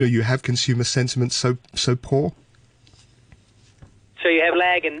you have consumer sentiment so poor? So you have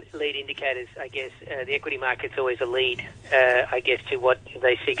lag and lead indicators, I guess. The equity market's always a lead, I guess, to what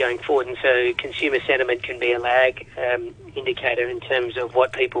they see going forward. And so consumer sentiment can be a lag indicator in terms of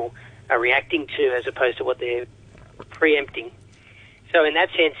what people are reacting to as opposed to what they're preempting. So in that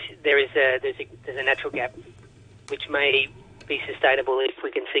sense, there's a natural gap which may be sustainable if we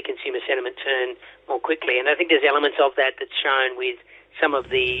can see consumer sentiment turn more quickly. And I think there's elements of that that's shown with some of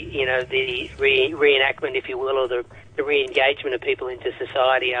the reenactment, if you will, or the re-engagement of people into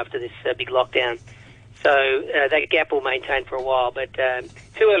society after this big lockdown. So that gap will maintain for a while, but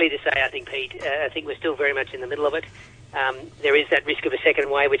too early to say, I think, Pete. I think we're still very much in the middle of it. There is that risk of a second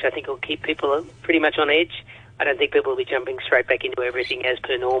wave, which I think will keep people pretty much on edge. I don't think people will be jumping straight back into everything as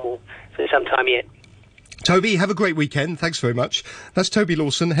per normal for some time yet. Toby, have a great weekend. Thanks very much. That's Toby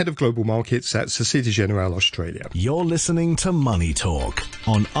Lawson, Head of Global Markets at Societe Generale Australia. You're listening to Money Talk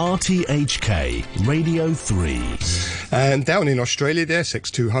on RTHK Radio 3. And down in Australia, the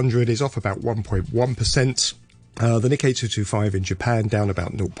ASX 200 is off about 1.1%. The Nikkei 225 in Japan down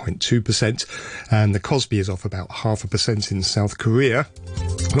about 0.2%, and the Kospi is off about 0.5% in South Korea.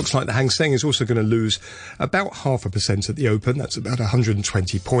 Looks like the Hang Seng is also going to lose about 0.5% at the open. That's about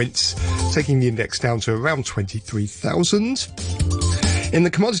 120 points, taking the index down to around 23,000. In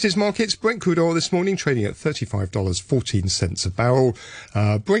the commodities markets, Brent crude oil this morning trading at $35.14 a barrel.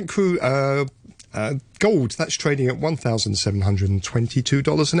 Brent crude gold, that's trading at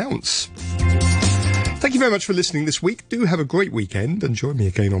 $1,722 an ounce. Thank you very much for listening this week. Do have a great weekend and join me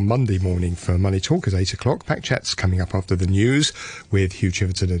again on Monday morning for Money Talk at 8 o'clock. Backchat's coming up after the news with Hugh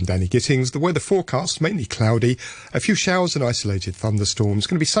Chiverton and Danny Gittings. The weather forecast, mainly cloudy, a few showers and isolated thunderstorms.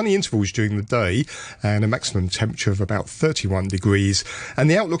 Going to be sunny intervals during the day and a maximum temperature of about 31 degrees. And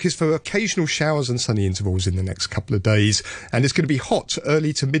the outlook is for occasional showers and sunny intervals in the next couple of days. And it's going to be hot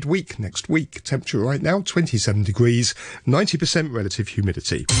early to midweek next week. Temperature right now, 27 degrees, 90% relative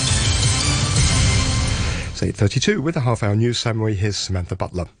humidity. 8:32 with a half-hour news summary. Here's Samantha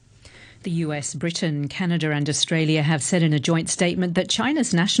Butler. The US, Britain, Canada and Australia have said in a joint statement that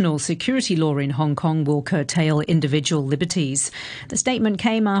China's national security law in Hong Kong will curtail individual liberties. The statement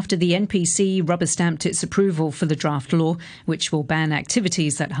came after the NPC rubber-stamped its approval for the draft law, which will ban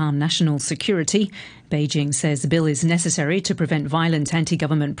activities that harm national security. Beijing says the bill is necessary to prevent violent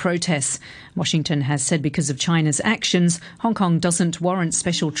anti-government protests. Washington has said because of China's actions, Hong Kong doesn't warrant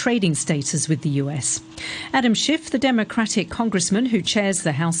special trading status with the US. Adam Schiff, the Democratic congressman who chairs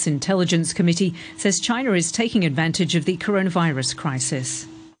the House Intelligence Committee, says China is taking advantage of the coronavirus crisis.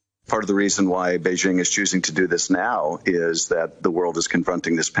 Part of the reason why Beijing is choosing to do this now is that the world is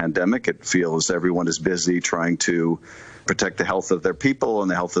confronting this pandemic. It feels everyone is busy trying to protect the health of their people and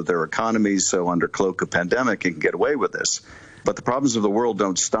the health of their economies. So under cloak of pandemic, it can get away with this. But the problems of the world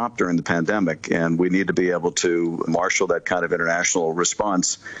don't stop during the pandemic, and we need to be able to marshal that kind of international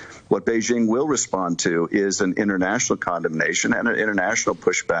response. What Beijing will respond to is an international condemnation and an international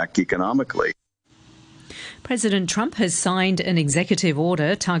pushback economically. President Trump has signed an executive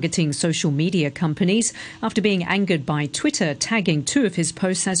order targeting social media companies after being angered by Twitter tagging two of his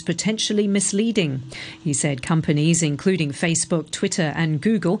posts as potentially misleading. He said companies, including Facebook, Twitter and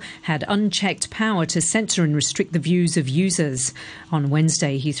Google, had unchecked power to censor and restrict the views of users. On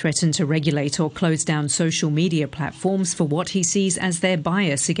Wednesday, he threatened to regulate or close down social media platforms for what he sees as their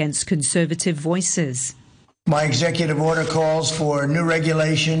bias against conservative voices. My executive order calls for new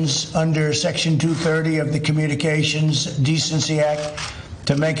regulations under Section 230 of the Communications Decency Act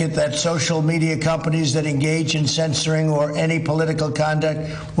to make it that social media companies that engage in censoring or any political conduct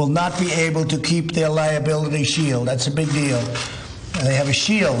will not be able to keep their liability shield. That's a big deal. They have a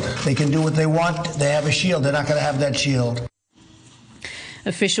shield. They can do what they want. They have a shield. They're not going to have that shield.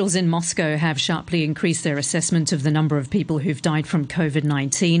 Officials in Moscow have sharply increased their assessment of the number of people who've died from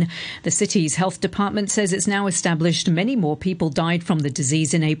COVID-19. The city's health department says it's now established many more people died from the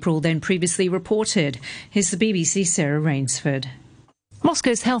disease in April than previously reported. Here's the BBC's Sarah Rainsford.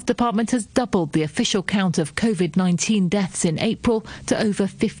 Moscow's health department has doubled the official count of COVID-19 deaths in April to over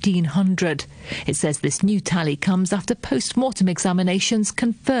 1,500. It says this new tally comes after post-mortem examinations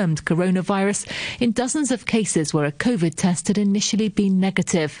confirmed coronavirus in dozens of cases where a COVID test had initially been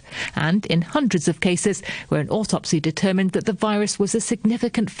negative, and in hundreds of cases where an autopsy determined that the virus was a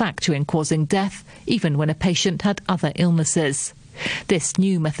significant factor in causing death, even when a patient had other illnesses. This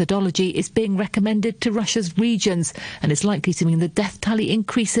new methodology is being recommended to Russia's regions and is likely to mean the death tally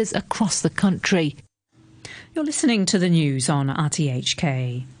increases across the country. You're listening to the news on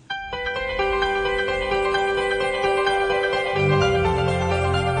RTHK.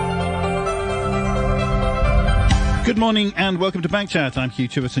 Good morning and welcome to Backchat. I'm Hugh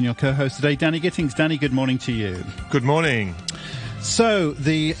Chiverton, your co-host today, Danny Gittings. Danny, good morning to you. Good morning. So,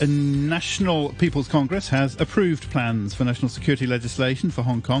 the National People's Congress has approved plans for national security legislation for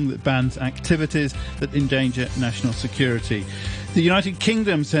Hong Kong that bans activities that endanger national security. The United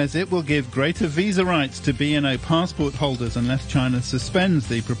Kingdom says it will give greater visa rights to BNO passport holders unless China suspends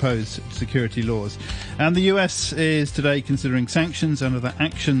the proposed security laws. And the US is today considering sanctions and other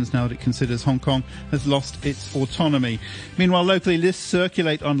actions now that it considers Hong Kong has lost its autonomy. Meanwhile, locally, lists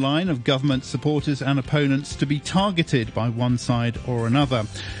circulate online of government supporters and opponents to be targeted by one side or another.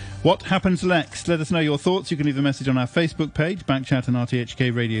 What happens next? Let us know your thoughts. You can leave a message on our Facebook page, Backchat and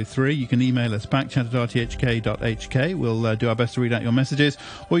RTHK Radio 3. You can email us, backchat@rthk.hk. We'll do our best to read out your messages.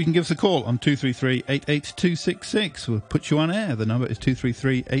 Or you can give us a call on 233-88266. We'll put you on air. The number is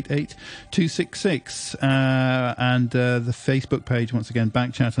 233-88266. And the Facebook page, once again,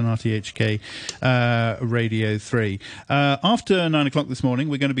 Backchat and RTHK Radio 3. After 9 o'clock this morning,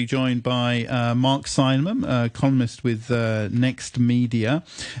 we're going to be joined by Mark Simon, columnist with Next Media.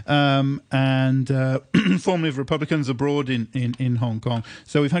 And formerly of Republicans abroad in Hong Kong.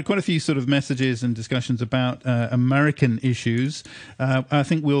 So we've had quite a few sort of messages and discussions about American issues. I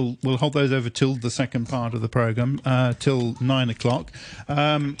think we'll hold those over till the second part of the programme, till 9 o'clock.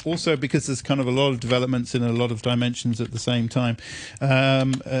 Also, because there's kind of a lot of developments in a lot of dimensions at the same time.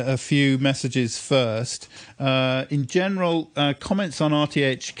 A few messages first. In general, comments on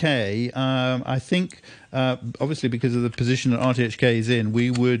RTHK, I think... obviously, because of the position that RTHK is in,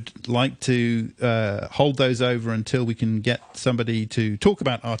 we would like to hold those over until we can get somebody to talk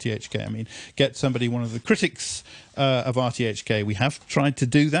about RTHK. I mean, get somebody, one of the critics of RTHK. We have tried to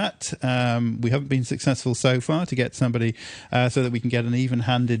do that. We haven't been successful so far to get somebody so that we can get an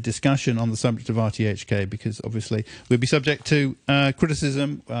even-handed discussion on the subject of RTHK, because obviously we'd be subject to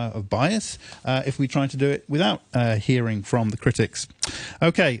criticism of bias if we try to do it without hearing from the critics.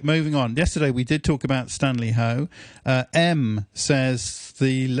 Okay, moving on. Yesterday we did talk about Stanley Ho. M says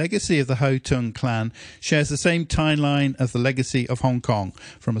the legacy of the Ho Tung clan shares the same timeline as the legacy of Hong Kong,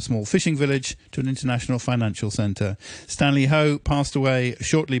 from a small fishing village to an international financial centre. Stanley Ho passed away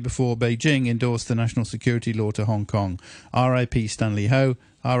shortly before Beijing endorsed the national security law to Hong Kong. R.I.P. Stanley Ho,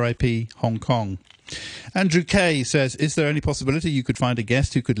 R.I.P. Hong Kong. Andrew Kay says, is there any possibility you could find a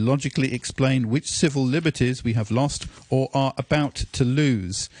guest who could logically explain which civil liberties we have lost or are about to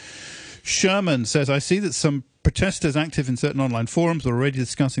lose? Sherman says, I see that some protesters active in certain online forums are already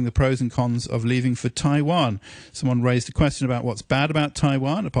discussing the pros and cons of leaving for Taiwan. Someone raised a question about what's bad about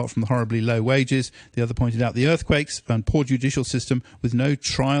Taiwan, apart from the horribly low wages. The other pointed out the earthquakes and poor judicial system with no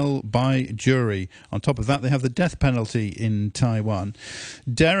trial by jury. On top of that, they have the death penalty in Taiwan.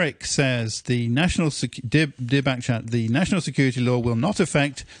 Derek says, the national Backchat, the national security law will not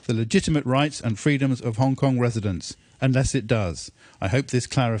affect the legitimate rights and freedoms of Hong Kong residents, unless it does. I hope this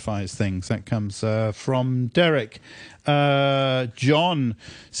clarifies things. That comes from Derek. John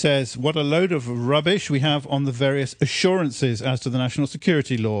says, what a load of rubbish we have on the various assurances as to the national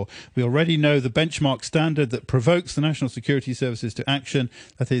security law. We already know the benchmark standard that provokes the national security services to action,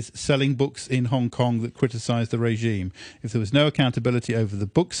 that is, selling books in Hong Kong that criticise the regime. If there was no accountability over the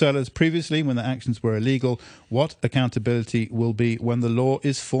booksellers previously when their actions were illegal, what accountability will be when the law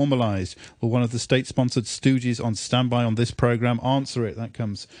is formalised? Will one of the state-sponsored stooges on standby on this programme answer it? That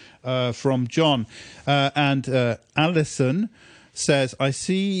comes from John. And Alison says, I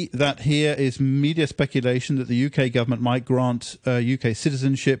see that here is media speculation that the UK government might grant UK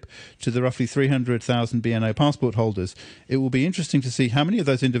citizenship to the roughly 300,000 BNO passport holders. It will be interesting to see how many of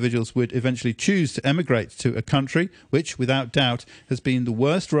those individuals would eventually choose to emigrate to a country which, without doubt, has been the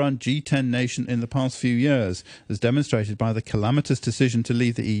worst-run G10 nation in the past few years, as demonstrated by the calamitous decision to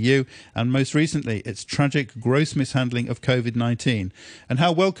leave the EU and, most recently, its tragic, gross mishandling of COVID-19. And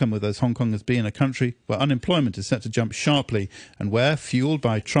how welcome would those Hong Kongers be in a country where unemployment is set to jump sharply and where, fuelled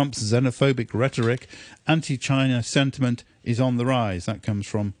by Trump's xenophobic rhetoric, anti-China sentiment is on the rise? That comes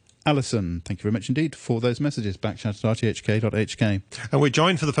from Alison. Thank you very much indeed for those messages. Backchat at rthk.hk. And we're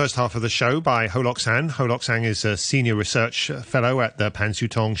joined for the first half of the show by Ho Lok San. Ho Lok San is a Senior Research Fellow at the Pan Siew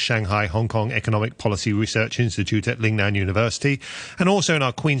Tong Shanghai Hong Kong Economic Policy Research Institute at Lingnan University. And also in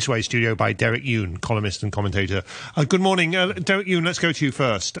our Queensway studio by Derek Yoon, columnist and commentator. Good morning. Derek Yoon, let's go to you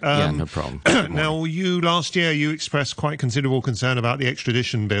first. Yeah, no problem. Now, last year you expressed quite considerable concern about the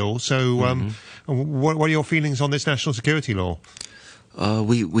extradition bill. So what are your feelings on this national security law?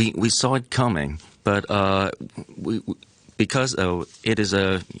 We saw it coming, but because it is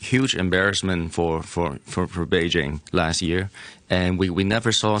a huge embarrassment for Beijing last year, and we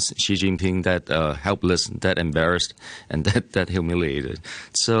never saw Xi Jinping that helpless, that embarrassed, and that humiliated.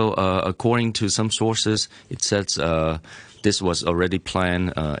 So according to some sources, it says this was already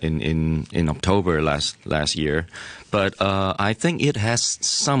planned in October last year, but I think it has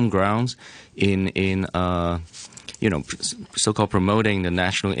some grounds in so-called promoting the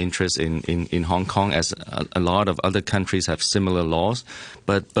national interest in Hong Kong, as a lot of other countries have similar laws,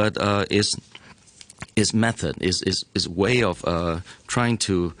 but its method is way of trying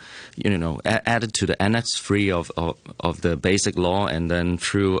to add it to the Annex 3 of the basic law, and then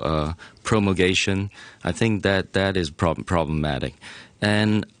through promulgation. I think that is problematic,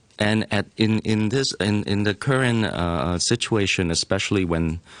 and in the current situation, especially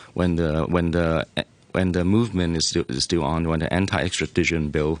when the movement is still on, when the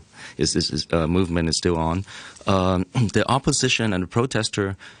anti-extradition bill movement is still on, the opposition and the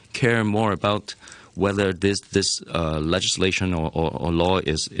protester care more about whether this legislation or law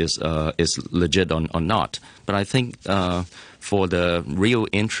is legit or not. But I think for the real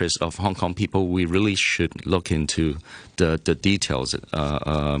interest of Hong Kong people, we really should look into the details,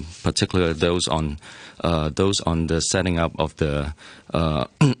 particularly those on the setting up of the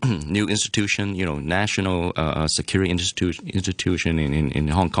new institution, national security institution in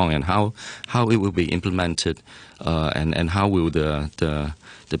Hong Kong, and how it will be implemented, and how will the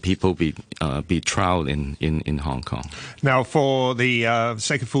people be trialed in Hong Kong. Now, for the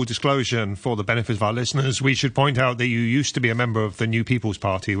sake of full disclosure and for the benefit of our listeners, we should point out that you used to be a member of the New People's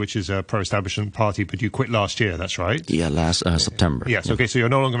Party, which is a pro-establishment party, but you quit last year, that's right? Yeah, last September. Yes, yeah. Okay, so you're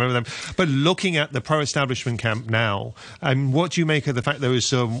no longer a member of them. But looking at the pro-establishment camp now, what do you make of the fact there is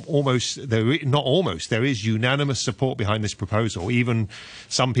there is unanimous support behind this proposal? Even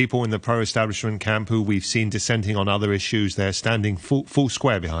some people in the pro-establishment camp who we've seen dissenting on other issues, they're standing full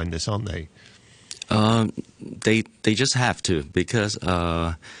square behind this, aren't they? They just have to, because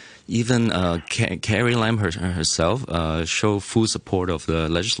even Carrie Lam herself showed full support of the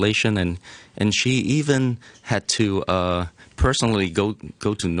legislation, and she even had to personally go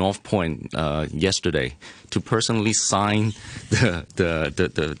to North Point yesterday to personally sign the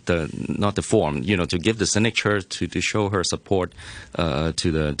not the form, to give the signature to show her support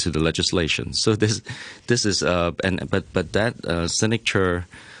to the legislation. So this is but that signature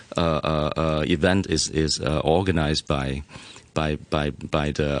event is organized by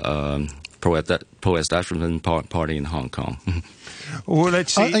the pro-establishment party in Hong Kong. Well,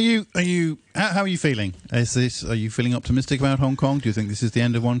 let's see. How are you feeling? Are you feeling optimistic about Hong Kong? Do you think this is the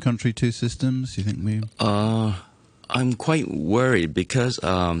end of one country, two systems? Do you think I'm quite worried, because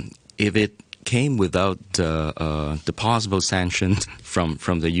if it came without the possible sanctions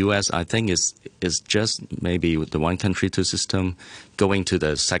from the U.S., I think it's just maybe with the one country, two system going to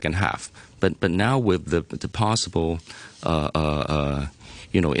the second half. But now with the possible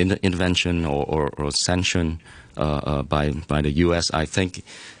intervention or sanction by the U.S., I think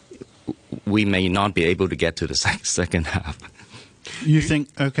we may not be able to get to the second half. You think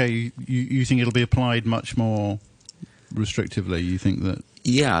you think it'll be applied much more restrictively? You think that?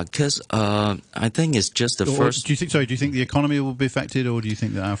 Yeah, because I think it's just the first. Do you think the economy will be affected, or do you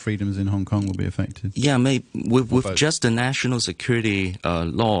think that our freedoms in Hong Kong will be affected? Yeah, maybe with just the national security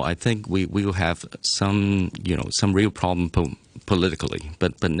law, I think we will have some real problem politically.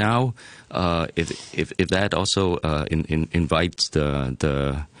 But now, if that also invites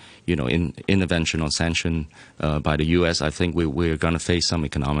the intervention or sanction by the U.S., I think we're going to face some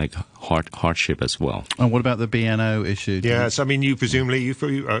economic hardship as well. And what about the B&O issue? Yes, I mean, you presumably,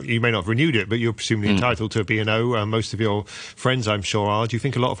 you may not have renewed it, but you're presumably entitled to a B&O. Most of your friends, I'm sure, are. Do you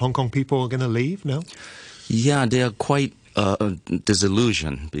think a lot of Hong Kong people are going to leave now? Yeah, they are quite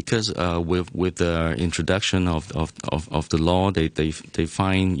disillusioned, because with the introduction of the law, they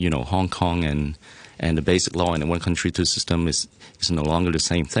find Hong Kong and the basic law in the one country, two system is no longer the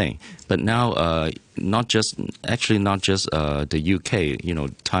same thing. But now, not just the UK,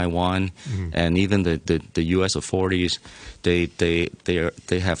 Taiwan, and even the US authorities, they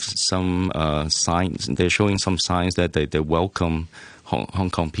have some signs. They're showing some signs that they welcome Hong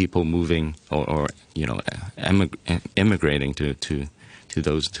Kong people moving or immigrating to to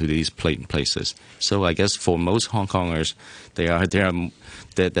these places. So I guess for most Hong Kongers,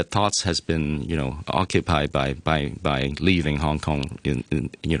 their thoughts has been occupied by leaving Hong Kong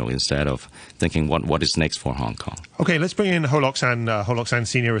instead of thinking what is next for Hong Kong. Okay, let's bring in Ho Lok San,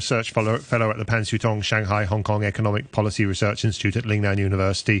 Senior Research Fellow at the Pan Siew Tong Shanghai Hong Kong Economic Policy Research Institute at Lingnan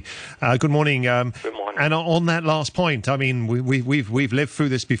University. Good morning. Good morning. And on that last point, I mean, we've lived through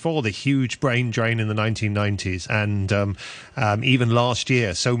this before, the huge brain drain in the 1990s, and even last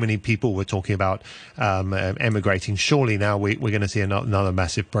year, so many people were talking about emigrating. Surely now we're going to see another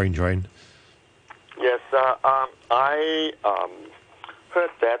massive brain drain. Yes, I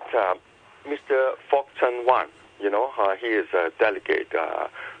heard that Mr. Fok Chun Wan, he is a delegate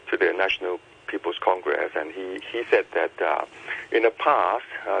to the National People's Congress, and he said that in the past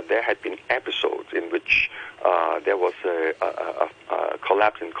there had been episodes in which there was a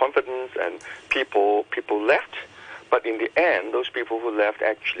collapse in confidence and people left, but in the end those people who left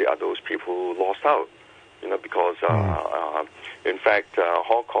actually are those people who lost out, because in fact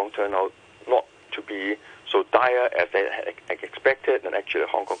Hong Kong turned out not to be so dire as they had expected, and actually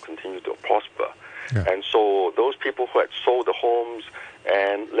Hong Kong continued to prosper. Yeah. And so those people who had sold the homes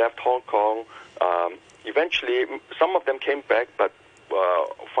and left Hong Kong, eventually some of them came back, but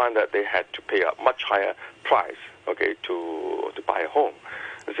find that they had to pay a much higher price, to buy a home.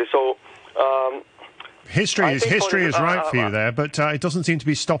 So history is right for you there, but it doesn't seem to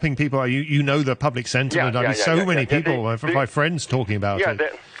be stopping people. The public sentiment. Many people, my friends, talking about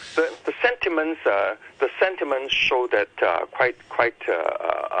it. The sentiments show that quite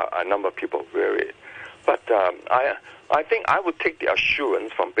a number of people worried. But I think I would take the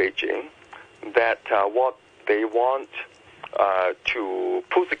assurance from Beijing that what they want to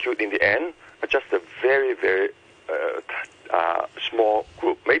prosecute in the end are just a very, very small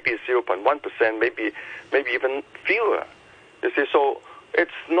group, maybe 0.1%, maybe even fewer. You see, so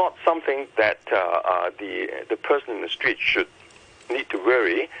it's not something that the person in the street should need to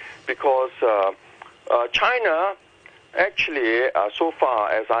worry, because China actually, so far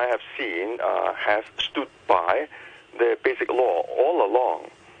as I have seen, has stood by the basic law all along.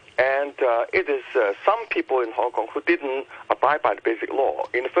 And it is some people in Hong Kong who didn't abide by the basic law.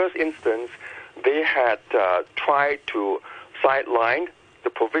 In the first instance, they had tried to sideline the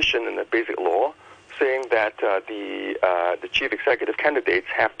provision in the basic law, saying that the chief executive candidates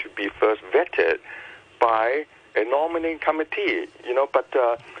have to be first vetted by a nominating committee. But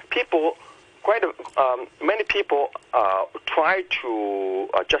people, many people try to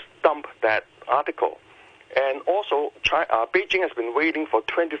just dump that article. And also, Beijing has been waiting for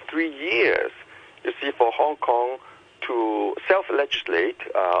 23 years, you see, for Hong Kong to self-legislate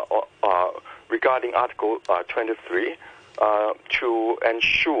regarding Article 23 to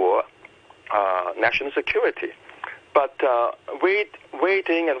ensure national security. But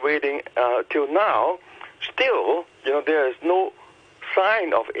waiting till now, still, there is no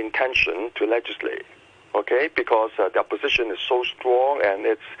sign of intention to legislate, because the opposition is so strong, and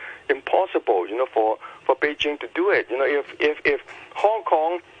it's impossible, for Beijing to do it. If Hong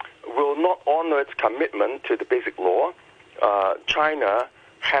Kong will not honor its commitment to the basic law, China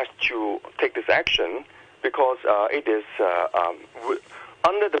has to take this action, because it is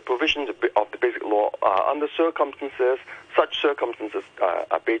under the provisions of the basic law, under such circumstances,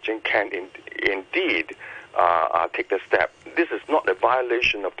 Beijing can indeed take the step. This is not a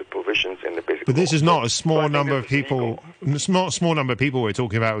violation of the provisions in the basic law. But this is not a small number of people. It's not a small number of people we're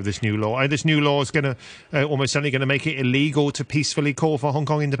talking about with this new law. This new law is going to almost certainly going to make it illegal to peacefully call for Hong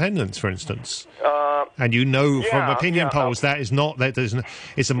Kong independence, for instance. And from opinion polls it's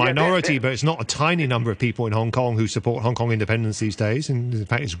a minority, but it's not a tiny number of people in Hong Kong who support Hong Kong independence these days. And in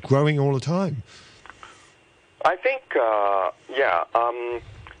fact, it's growing all the time. I think,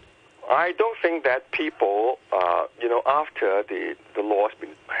 I don't think that people, after the law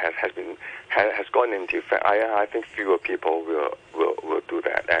has gone into effect, I think fewer people will do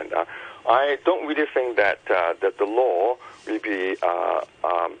that, and I don't really think that the law will be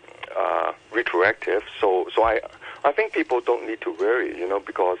retroactive. So I think people don't need to worry,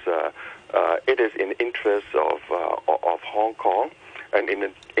 because it is in the interest of Hong Kong and in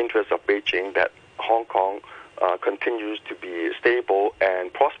the interest of Beijing that Hong Kong continues to be stable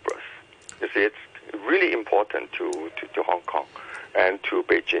and prosperous. You see, it's really important to Hong Kong and to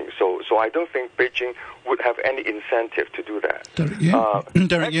Beijing. So I don't think Beijing would have any incentive to do that. Derek,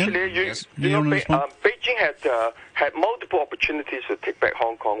 Beijing had multiple opportunities to take back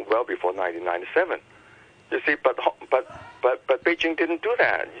Hong Kong well before 1997. You see, but Beijing didn't do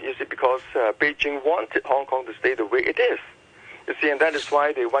that. You see, because Beijing wanted Hong Kong to stay the way it is. You see, and that is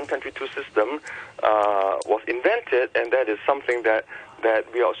why the one country, two system was invented, and that is something that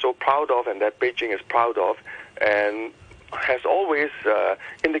we are so proud of, and that Beijing is proud of, and has always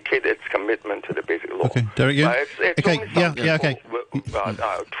indicated its commitment to the basic law. Okay, Derek, yeah. It's okay, only yeah, okay.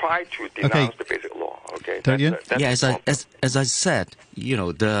 Try to denounce the basic law. Okay. As I said,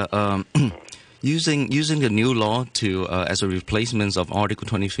 the using the new law to as a replacement of Article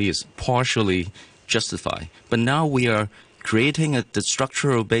 23 is partially justified, but now we are creating the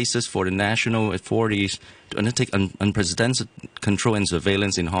structural basis for the national authorities to undertake unprecedented control and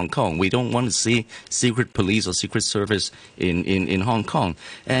surveillance in Hong Kong. We don't want to see secret police or secret service in Hong Kong.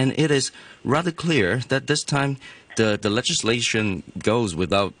 And it is rather clear that this time the legislation goes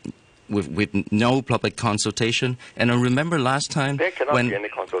with no public consultation. And I remember last time there cannot be any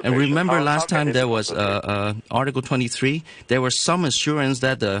consultation. And remember last time there was Article 23. There was some assurance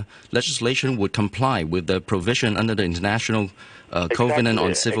that the legislation would comply with the provision under the International Covenant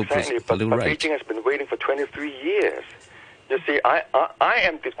on Civil Rights. But Beijing has been waiting for 23 years. You see, I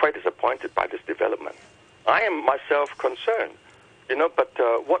am quite disappointed by this development. I am myself concerned, but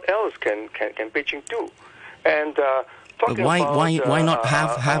what else can Beijing do? And but why not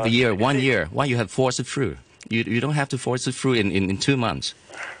half a year, 1 year? Why you have forced it through? You don't have to force it through in 2 months.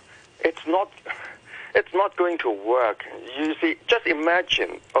 It's not going to work. You see, just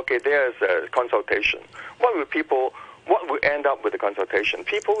imagine. Okay, there's a consultation. What will end up with the consultation?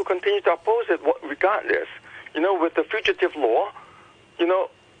 People will continue to oppose it regardless. With the fugitive law,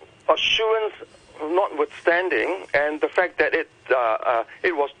 assurance notwithstanding, and the fact that it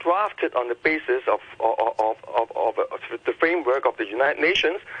was drafted on the basis of the framework of the United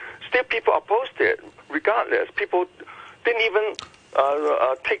Nations, still people opposed it regardless. People didn't even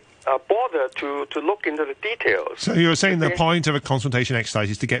bother to look into the details. So you're saying the point of a consultation exercise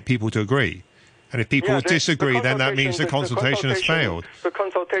is to get people to agree, and if people disagree, then that means the consultation has failed. The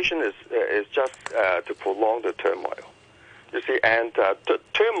consultation is just to prolong the turmoil. You see, and the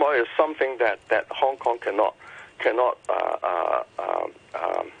turmoil is something that Hong Kong cannot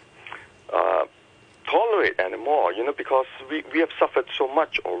tolerate anymore. Because we have suffered so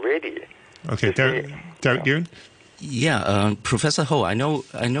much already. Okay, Derek Yuen? Yeah, Professor Ho, I know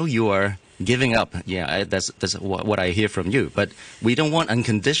you are giving up. Yeah, that's what I hear from you. But we don't want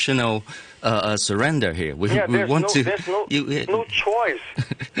unconditional surrender here. We want to. There's no choice.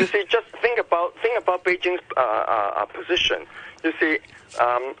 You see, just think about Beijing's position. You see,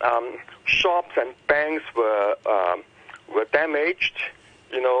 shops and banks were damaged.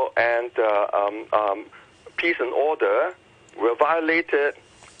 And peace and order were violated.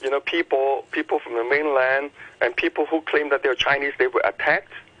 People from the mainland and people who claim that they're Chinese, they were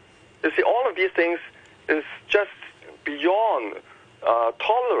attacked. You see, all of these things is just beyond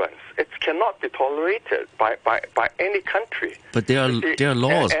tolerance. It cannot be tolerated by any country. But there are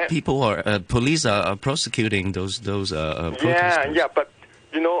laws. People are police are prosecuting those protesters. Yeah. But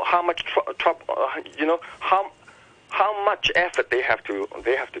how much how much effort they have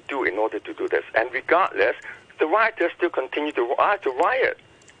to do in order to do this. And regardless, the rioters still continue to riot.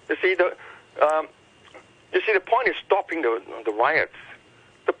 You see, the point is stopping the riots.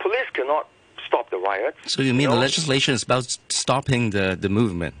 The police cannot stop the riots. So you mean the legislation is about stopping the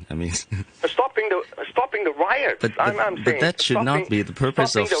movement? I mean, stopping the riots. But saying that should not be the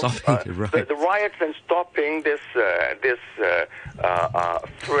purpose of stopping the riots. The riots and stopping this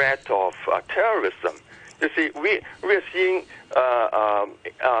threat of terrorism. You see, we are seeing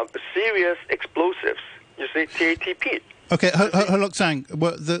serious explosives. You see, TATP. Okay, Huluk Sang.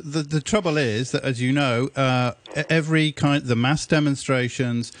 Well, the trouble is that, as you know, the mass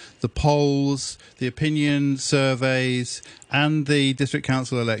demonstrations, the polls, the opinion surveys, and the district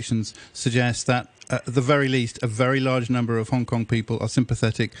council elections suggest that, at the very least, a very large number of Hong Kong people are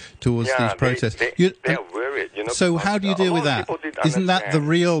sympathetic towards these protests. They're worried, So how do you deal with that? Isn't that the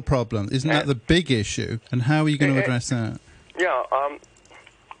real problem? Isn't that the big issue? And how are you going to address that? Yeah.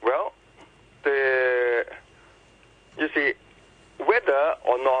 You see, whether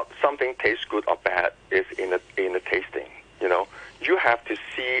or not something tastes good or bad is in the tasting. You have to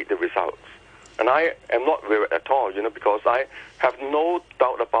see the results. And I am not worried at all, because I have no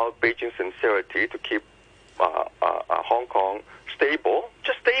doubt about Beijing's sincerity to keep Hong Kong stable,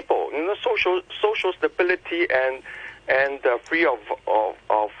 just stable. Social stability and free of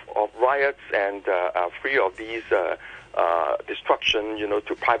riots and free of these destruction,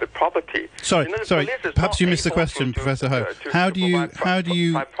 to private property. Sorry. Perhaps you missed the question, Professor Ho. How do you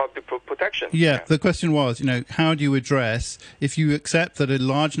protection? Yeah, the question was, how do you address, if you accept that a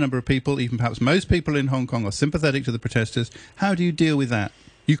large number of people, even perhaps most people in Hong Kong, are sympathetic to the protesters? How do you deal with that?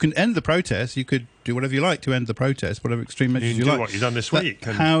 You can end the protest. You could do whatever you like to end the protest, whatever extreme measures you do like. what you've done this But week.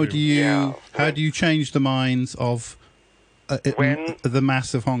 How do you change the minds of the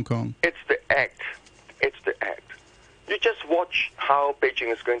mass of Hong Kong? It's the act. It's the act. You just watch how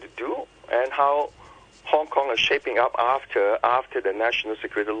Beijing is going to do and how Hong Kong is shaping up after the national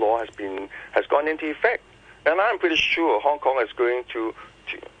security law has gone into effect. And I'm pretty sure Hong Kong is going to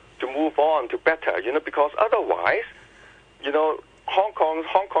move on to better, because otherwise, Hong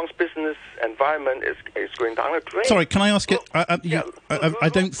Kong's business environment is going down a drain. Sorry, can I ask it? I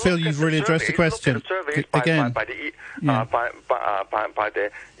don't feel you've really addressed the question. Look at the surveys Again, by the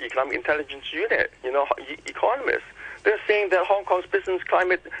Economic Intelligence Unit, economists. They're saying that Hong Kong's business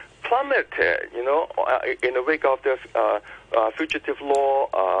climate plummeted, in the wake of the fugitive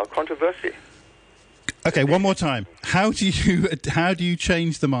law controversy. Okay, one more time. How do you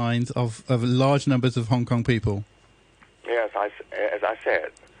change the minds of large numbers of Hong Kong people? Yes, as I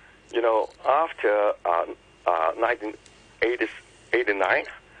said, after 1989,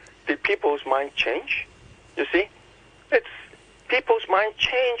 did people's mind change? You see, it's people's mind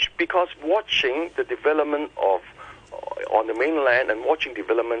changed because watching the development on the mainland and watching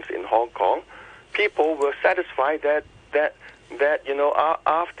developments in Hong Kong, people were satisfied that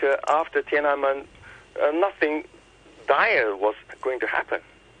after Tiananmen, nothing dire was going to happen.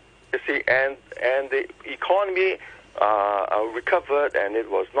 You see, and the economy recovered, and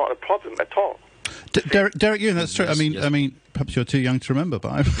it was not a problem at all. Derek Yuen, that's true. I mean, perhaps you're too young to remember,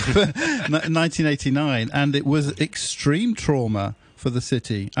 but 1989, and it was extreme trauma for the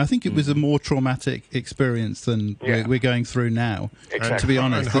city. I think it was a more traumatic experience than we're going through now. Exactly. To be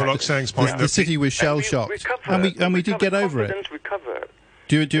honest, And Ho Lok Sang's point, the city was shell shocked, and we did get over it. Recovered.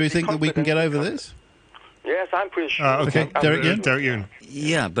 Do you think that we can get over this? Yes, I'm pretty sure. Okay, Derek Yuen?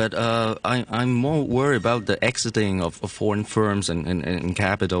 Yeah, but I'm more worried about the exiting of foreign firms and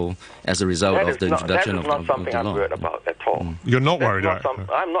capital as a result of the introduction of the law. That is not something I'm worried about at all. You're not worried, right?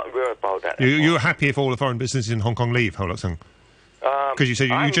 I'm not worried about that. You're happy if all the foreign businesses in Hong Kong leave, Ho Lok Sang? Because you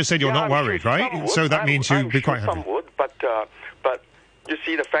just said you're not worried, right? So that means you'd be quite happy. Some would, but you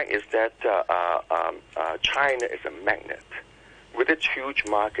see, the fact is that China is a magnet. With its huge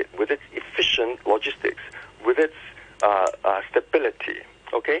market, with its efficient logistics, with its stability,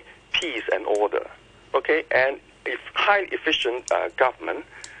 peace and order, and highly efficient government,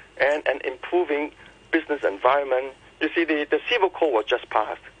 and an improving business environment. You see, the civil code was just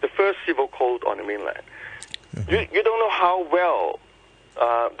passed, the first civil code on the mainland. Mm-hmm. You don't know how well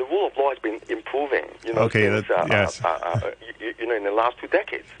the rule of law has been improving, in the last 2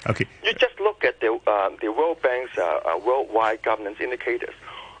 decades. Okay. You just look at the World Bank's worldwide governance indicators.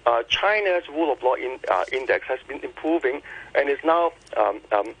 China's rule of law index has been improving and is now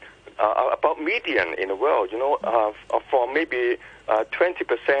about median in the world, from maybe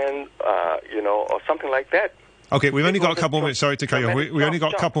 20%, or something like that. Okay, we've only got a couple of minutes. Sorry to cut you off. We only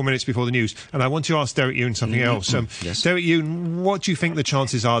got a couple of minutes before the news, and I want to ask Derek Yuen something else. Yes. Derek Yuen, what do you think the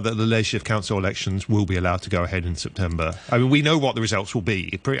chances are that the Legislative Council elections will be allowed to go ahead in September? I mean, we know what the results will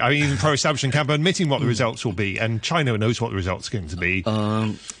be. I mean, pro-establishment camp are admitting what the results will be, and China knows what the results are going to be.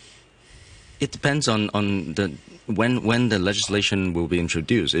 It depends on the when the legislation will be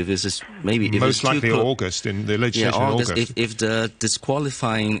introduced. If this is most likely August in the legislation. Yeah, August. If the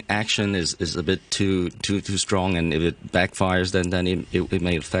disqualifying action is a bit too strong, and if it backfires, then it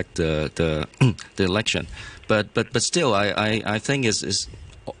may affect the election. But still, I think is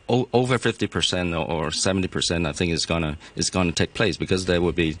over 50% or 70%. I think is gonna take place, because there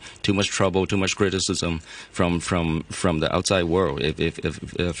would be too much trouble, too much criticism from the outside world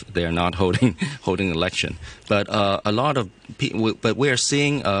if they are not holding election. But a lot of people, but we are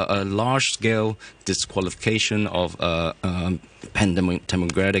seeing a large scale disqualification of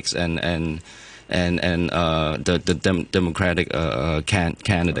democrats and the Democratic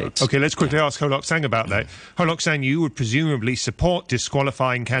candidates. Okay, let's quickly ask Ho Lok Sang about that. Ho Lok Sang, you would presumably support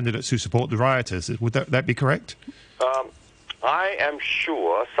disqualifying candidates who support the rioters. Would that be correct? I am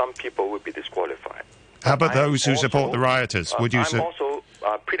sure some people would be disqualified. How about those who support the rioters? Would you? I'm also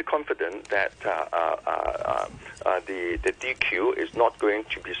pretty confident that the DQ is not going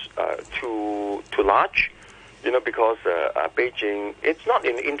to be too large. Because Beijing, it's not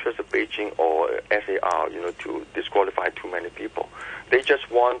in the interest of Beijing or SAR, to disqualify too many people. They just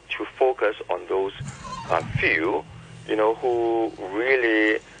want to focus on those few, who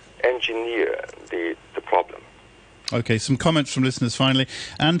really engineer the problem. Okay, some comments from listeners finally.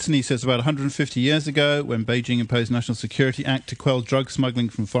 Anthony says about 150 years ago, when Beijing imposed National Security Act to quell drug smuggling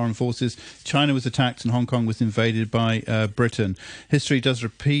from foreign forces, China was attacked and Hong Kong was invaded by Britain. History does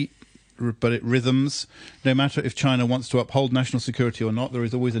repeat it rhythms. No matter if China wants to uphold national security or not, there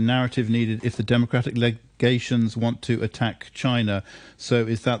is always a narrative needed if the democratic legations want to attack China. So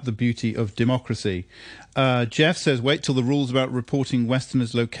is that the beauty of democracy? Jeff says, wait till the rules about reporting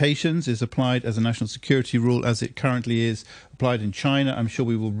Westerners' locations is applied as a national security rule as it currently is applied in China. I'm sure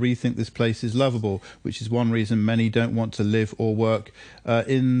we will rethink this place is lovable, which is one reason many don't want to live or work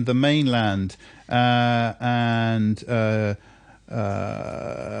in the mainland.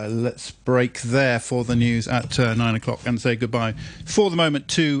 Let's break there for the news at 9 o'clock and say goodbye for the moment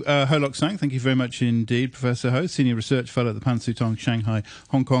to Ho Lok Sang. Thank you very much indeed, Professor Ho, Senior Research Fellow at the Pan Sutong Shanghai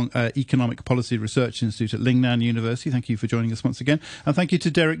Hong Kong Economic Policy Research Institute at Lingnan University. Thank you for joining us once again. And thank you to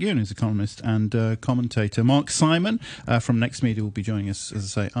Derek Yun, who's a columnist and commentator. Mark Simon from Next Media will be joining us,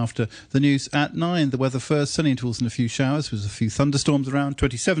 as I say, after the news at 9. The weather first, sunny intervals and a few showers. There's a few thunderstorms around,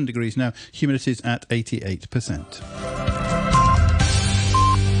 27 degrees now, humidity's at 88%.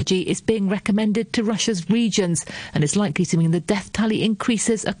 Is being recommended to Russia's regions and is likely to mean the death tally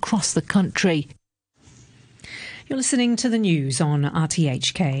increases across the country. You're listening to the news on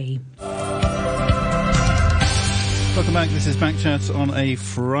RTHK. Welcome back. This is Backchat on a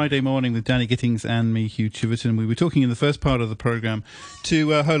Friday morning with Danny Gittings and me, Hugh Chiverton. We were talking in the first part of the programme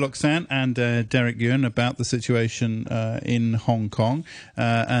to Ho Lok Sang and Derek Yun about the situation in Hong Kong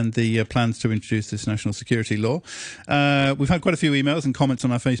and the plans to introduce this national security law. We've had quite a few emails and comments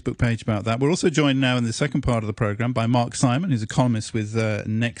on our Facebook page about that. We're also joined now in the second part of the programme by Mark Simon, who's a columnist with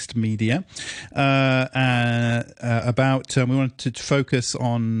Next Media. We wanted to focus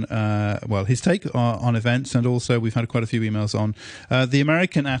on, his take on events, and also we've had quite a few emails on the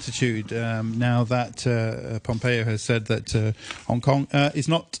American attitude now that Pompeo has said that Hong Kong does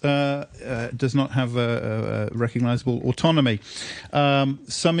not have a recognisable autonomy.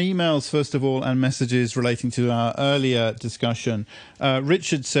 Some emails, first of all, and messages relating to our earlier discussion.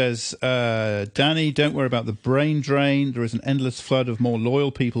 Richard says, Danny, don't worry about the brain drain. There is an endless flood of more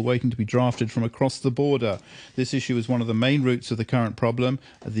loyal people waiting to be drafted from across the border. This issue is one of the main roots of the current problem.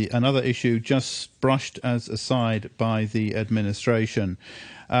 Another issue just brushed as aside by the administration.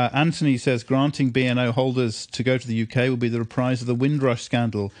 Anthony says granting BNO holders to go to the UK will be the reprise of the Windrush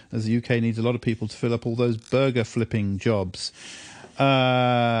scandal, as the UK needs a lot of people to fill up all those burger flipping jobs.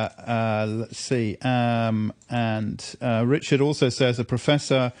 Let's see. Richard also says a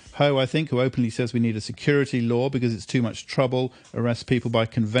Professor Ho, I think, who openly says we need a security law because it's too much trouble, arrest people by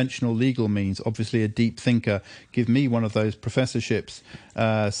conventional legal means. Obviously a deep thinker. Give me one of those professorships,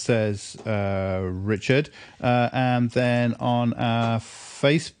 says Richard. And then on our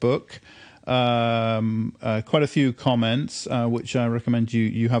Facebook, quite a few comments, which I recommend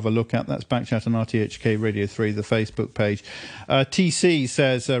you have a look at. That's Backchat on RTHK Radio 3, the Facebook page. TC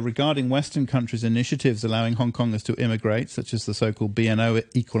says, regarding Western countries' initiatives allowing Hong Kongers to immigrate, such as the so-called BNO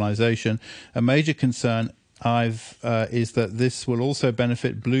equalisation, a major concern is that this will also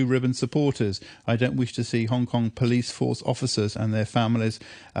benefit blue ribbon supporters. I don't wish to see Hong Kong police force officers and their families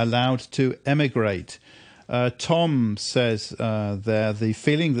allowed to emigrate. Tom says there, the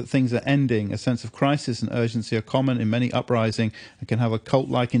feeling that things are ending, a sense of crisis and urgency are common in many uprisings and can have a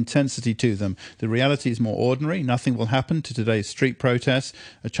cult-like intensity to them. The reality is more ordinary. Nothing will happen to today's street protests.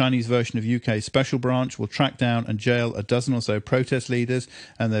 A Chinese version of UK Special Branch will track down and jail a dozen or so protest leaders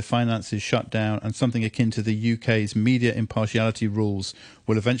and their finances shut down, and something akin to the UK's media impartiality rules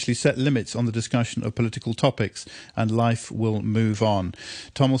will eventually set limits on the discussion of political topics, and life will move on.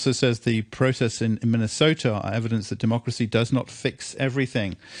 Tom also says the protests in Minnesota are evidence that democracy does not fix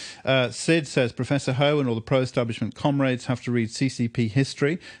everything. Sid says Professor Ho and all the pro-establishment comrades have to read CCP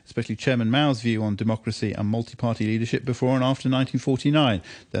history, especially Chairman Mao's view on democracy and multi-party leadership before and after 1949.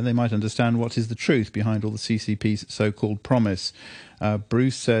 Then they might understand what is the truth behind all the CCP's so-called promise.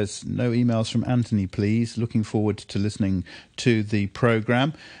 Bruce says, no emails from Anthony, please. Looking forward to listening to the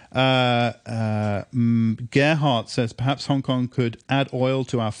programme. Gerhardt says, perhaps Hong Kong could add oil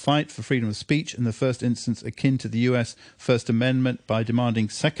to our fight for freedom of speech, in the first instance akin to the US First Amendment, by demanding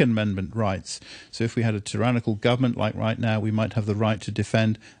Second Amendment rights. So if we had a tyrannical government like right now, we might have the right to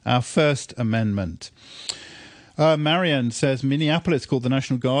defend our First Amendment. Marianne says Minneapolis called the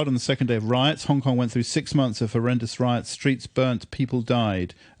National Guard on the second day of riots. Hong Kong went through 6 months of horrendous riots. Streets burnt, people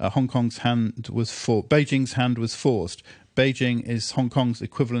died. Beijing's hand was forced. Beijing is Hong Kong's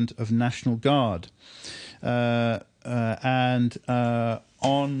equivalent of National Guard.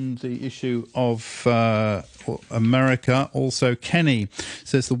 on the issue of America, also Kenny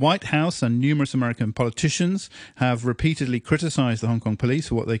says the White House and numerous American politicians have repeatedly criticised the Hong Kong police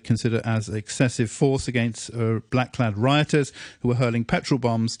for what they consider as excessive force against black-clad rioters who were hurling petrol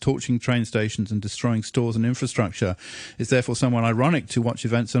bombs, torching train stations and destroying stores and infrastructure. It's therefore somewhat ironic to watch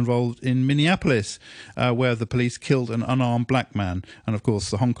events involved in Minneapolis, where the police killed an unarmed black man. And of course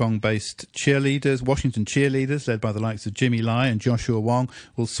the Hong Kong-based cheerleaders, Washington cheerleaders, led by the likes of Jimmy Lai and Joshua Wong,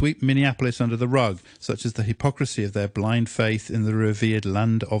 will sweep Minneapolis under the rug, such as the hypocrisy of their blind faith in the revered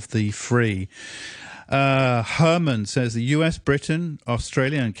land of the free. Herman says the US, Britain,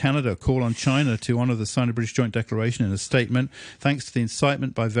 Australia and Canada call on China to honour the Sino-British Joint Declaration in a statement. Thanks to the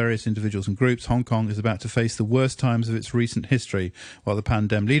incitement by various individuals and groups, Hong Kong is about to face the worst times of its recent history. While the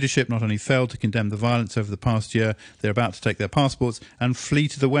pandemic leadership not only failed to condemn the violence over the past year, they're about to take their passports and flee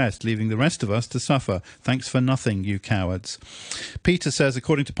to the West, leaving the rest of us to suffer. Thanks for nothing, you cowards. Peter says,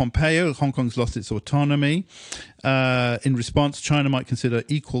 according to Pompeo, Hong Kong's lost its autonomy. In response, China might consider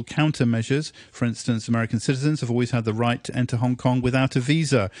equal countermeasures. For instance, American citizens have always had the right to enter Hong Kong without a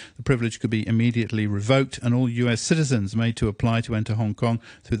visa. The privilege could be immediately revoked, and all US citizens made to apply to enter Hong Kong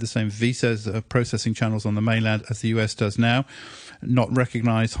through the same visa processing channels on the mainland as the US does now, not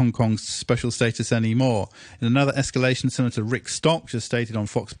recognise Hong Kong's special status anymore. In another escalation, Senator Rick Stock just stated on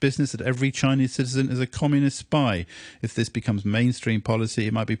Fox Business that every Chinese citizen is a communist spy. If this becomes mainstream policy,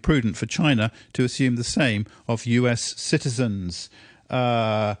 it might be prudent for China to assume the same of US citizens.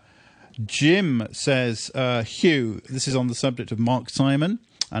 Jim says, Hugh, this is on the subject of Mark Simon,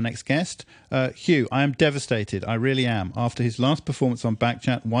 our next guest. Hugh, I am devastated. I really am. After his last performance on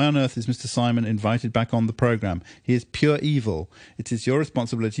Backchat, why on earth is Mr. Simon invited back on the programme? He is pure evil. It is your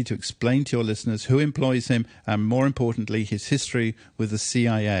responsibility to explain to your listeners who employs him and, more importantly, his history with the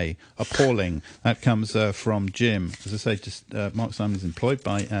CIA. Appalling. That comes from Jim. As I say, just Mark Simon is employed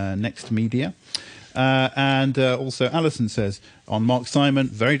by Next Media. And also Alison says, on Mark Simon,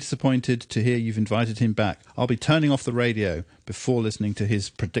 very disappointed to hear you've invited him back. I'll be turning off the radio before listening to his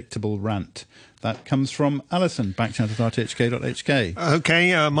predictable rant. That comes from Alison, backchat@rthk.hk.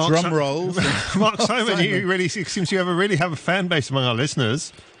 Okay, Mark. Drum rolls. Mark Simon, you really seems you really have a fan base among our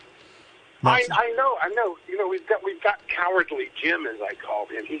listeners. I know. You know, we've got cowardly Jim, as I call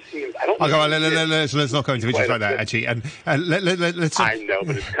him. He seems. I don't. Oh, let's not go into issues like that, actually. And let's. I know,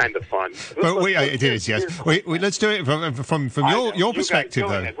 but it's kind of fun. But it is, yes. Let's do it from your perspective,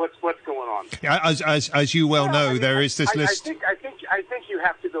 though. What's going on? As you well know, there is this list. I think you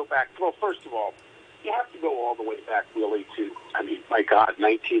have to go back. Well, first of all, you have to go all the way back, really, to, my God,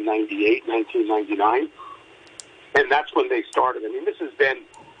 1998, 1999, and that's when they started. This has been.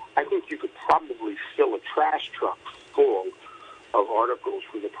 I think you could probably fill a trash truck full of articles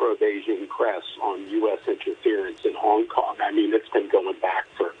from the pro-Beijing press on U.S. interference in Hong Kong. It's been going back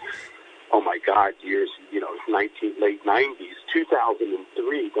for, oh my God, years, late 90s,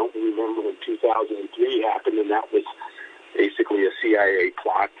 2003. Don't remember when 2003 happened, and that was basically a CIA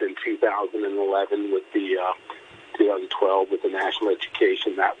plot. In 2011 with the, 2012 with the national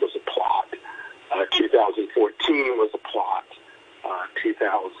education, that was a plot. 2014 was a plot.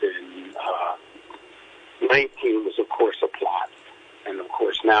 2019 was, of course, a plot, and of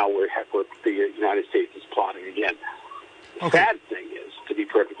course now the United States is plotting again. The sad thing is, to be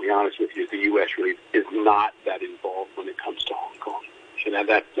perfectly honest with you, the U.S. really is not that involved when it comes to Hong Kong.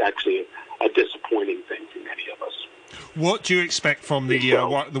 That's actually a disappointing thing for many of us. What do you expect from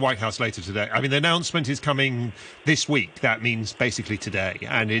the White House later today? The announcement is coming this week. That means basically today,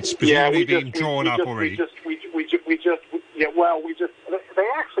 and it's presumably being drawn up already. They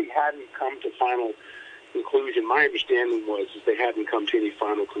actually hadn't come to final conclusion. My understanding was they hadn't come to any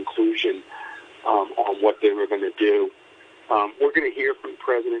final conclusion on what they were going to do. We're going to hear from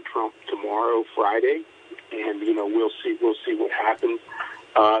President Trump tomorrow, Friday, and we'll see what happens.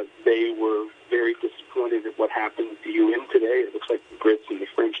 They were very disappointed at what happened at the UN today. It looks like the Brits and the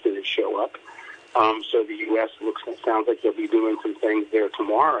French didn't show up. So the U.S. sounds like they'll be doing some things there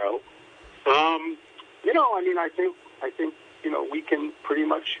tomorrow. I think we can pretty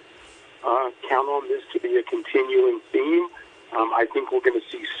much count on this to be a continuing theme. I think we're going to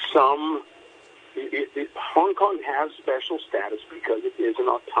see some. Hong Kong has special status because it is an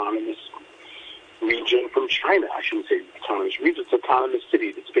autonomous region from China. I shouldn't say autonomous region. It's an autonomous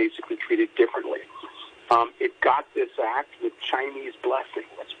city that's basically treated differently. It got this act with Chinese blessing.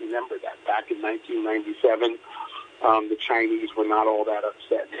 Let's remember that. Back in 1997, the Chinese were not all that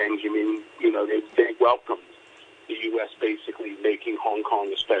upset. Benjamin, they welcomed the U.S. basically making Hong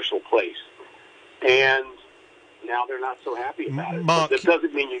Kong a special place. And now they're not so happy about it. Mark, But that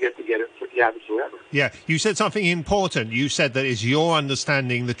doesn't mean you get to have it forever. Yeah, you said something important. You said that it's your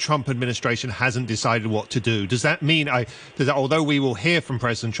understanding the Trump administration hasn't decided what to do. Does that mean, although we will hear from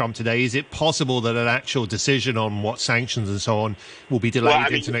President Trump today, is it possible that an actual decision on what sanctions and so on will be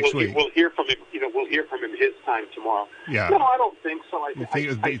delayed into next week? We'll hear from him. We'll hear from him his time tomorrow. Yeah. No, I don't think so. I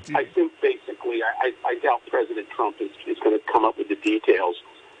think basically, I doubt President Trump is going to come up with the details,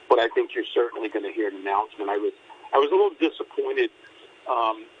 but I think you're certainly going to hear an announcement. I was a little disappointed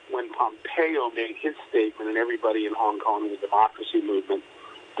when Pompeo made his statement and everybody in Hong Kong in the democracy movement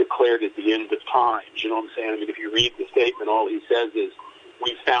declared at the end of times. You know what I'm saying? I mean, if you read the statement, all he says is,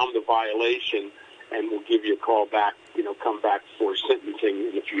 we found the violation and we'll give you a call back, come back for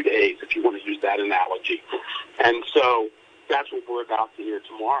sentencing in a few days, if you want to use that analogy. And so that's what we're about to hear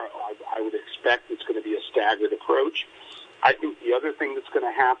tomorrow. I would expect it's going to be a staggered approach. I think the other thing that's going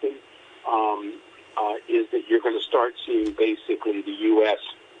to happen is that you're going to start seeing basically the U.S.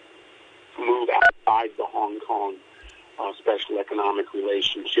 move outside the Hong Kong special economic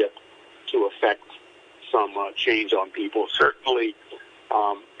relationship to affect some change on people. Certainly,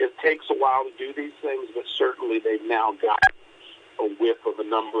 it takes a while to do these things, but certainly they've now got a whiff of a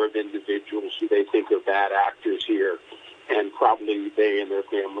number of individuals who they think are bad actors here, and probably they and their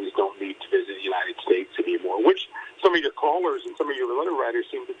families don't need to visit the United States anymore, which some of your callers and some of your letter writers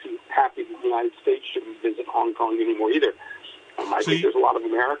seem to be happy that the United States shouldn't visit Hong Kong anymore either. I think there's a lot of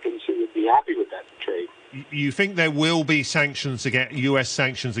Americans who would be happy with that trade. You think there will be sanctions against U.S.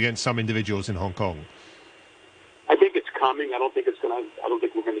 sanctions against some individuals in Hong Kong? I think it's coming. I don't think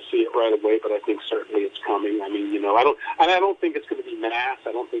we're going to see it right away, but I think certainly it's coming. I mean, I don't think it's going to be mass.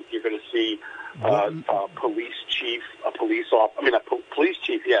 I don't think you're going to see a police chief, police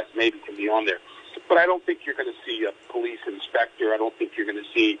chief, yes, maybe can be on there, but I don't think you're going to see a police inspector. I don't think you're going to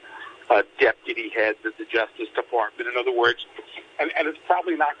see deputy heads of the Justice Department. In other words, and it's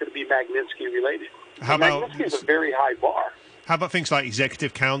probably not going to be Magnitsky related. Magnitsky is a very high bar. How about things like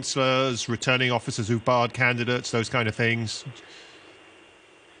executive councillors, returning officers who've barred candidates, those kind of things?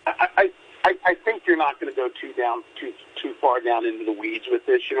 I think you're not going to go too far down into the weeds with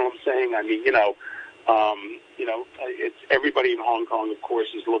this. You know what I'm saying? I mean, it's everybody in Hong Kong, of course,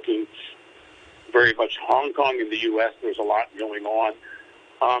 is looking very much Hong Kong in the U.S. There's a lot going on.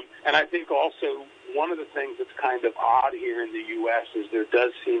 And I think also one of the things that's kind of odd here in the U.S. is there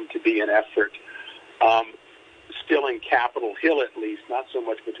does seem to be an effort, still in Capitol Hill at least, not so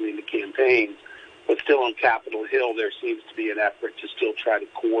much between the campaigns, but still on Capitol Hill there seems to be an effort to still try to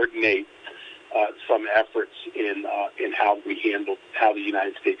coordinate some efforts in how the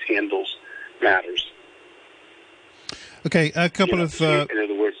United States handles matters. Okay, a couple of... in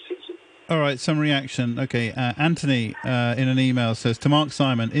other words... All right, some reaction. Okay, Anthony in an email says, to Mark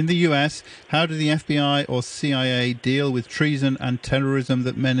Simon, in the US, how do the FBI or CIA deal with treason and terrorism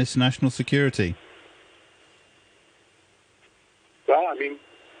that menace national security? Well, I mean,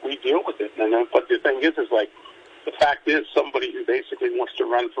 we deal with it. But the thing is like, the fact is somebody who basically wants to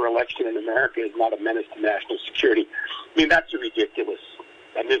run for election in America is not a menace to national security. I mean, that's a ridiculous,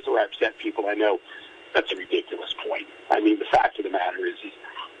 and this is where I upset people I know, that's a ridiculous point. I mean, the fact of the matter is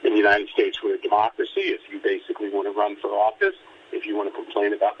in the United States, we're a democracy. If you basically want to run for office, if you want to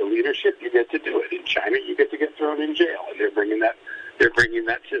complain about the leadership, you get to do it. In China, you get to get thrown in jail, and they're bringing that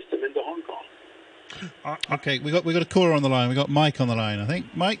system into Hong Kong. Okay, we got a caller on the line. We got Mike on the line, I think.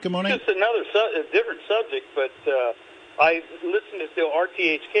 Mike, good morning. Just a different subject, but I listened to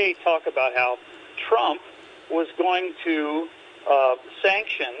RTHK talk about how Trump was going to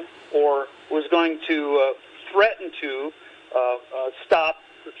sanction or was going to threaten to stop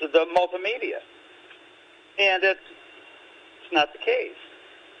the multimedia, and it's not the case.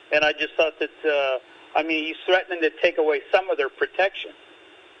 And I just thought that he's threatening to take away some of their protection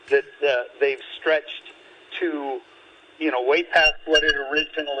that they've stretched to, way past what it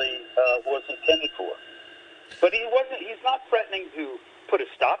originally was intended for. But he's not threatening to put a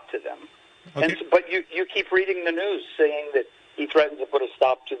stop to them. Okay. But you keep reading the news saying that he threatened to put a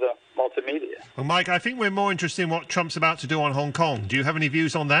stop to the multimedia. Well, Mike, I think we're more interested in what Trump's about to do on Hong Kong. Do you have any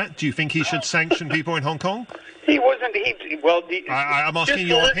views on that? Do you think he should sanction people in Hong Kong? He wasn't. I'm asking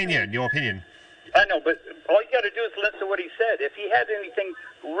your opinion. Your opinion. I know, but all you got to do is listen to what he said. If he had anything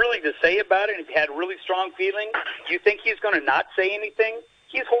really to say about it, if he had really strong feelings, do you think he's going to not say anything?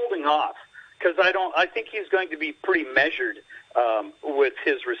 He's holding off because I think he's going to be pretty measured with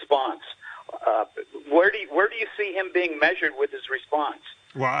his response. Where do you see him being measured with his response?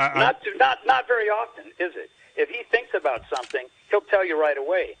 Well, not very often, is it? If he thinks about something, he'll tell you right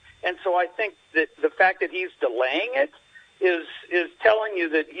away. And so I think that the fact that he's delaying it is telling you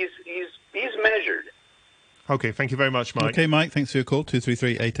that he's measured. Okay, thank you very much, Mike. Okay, Mike, thanks for your call,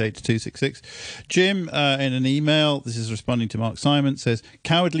 233-88266. Jim, in an email, this is responding to Mark Simon, says,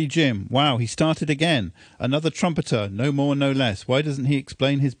 "Cowardly Jim, wow, he started again. Another trumpeter, no more, no less. Why doesn't he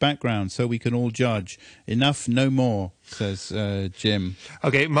explain his background so we can all judge? Enough, no more," says Jim.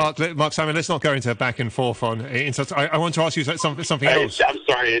 Okay, Mark Simon, let's not go into a back and forth on insults. I want to ask you something else. I'm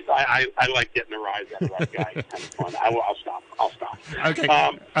sorry. I like getting a rise out of that guy. It's kind of fun. I'll stop. Okay. No,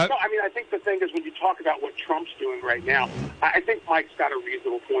 I mean, I think the thing is when you talk about what Trump's doing right now, I think Mike's got a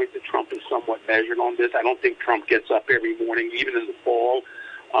reasonable point that Trump is somewhat measured on this. I don't think Trump gets up every morning, even in the fall.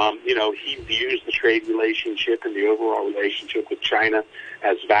 He views the trade relationship and the overall relationship with China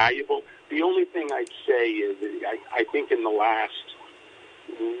as valuable. The only thing I'd say is I think in the last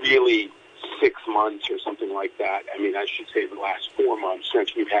really 6 months or something like that, I mean, I should say the last 4 months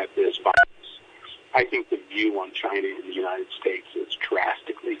since we've had this virus, I think the view on China in the United States has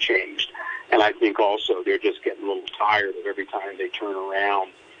drastically changed. And I think also they're just getting a little tired of every time they turn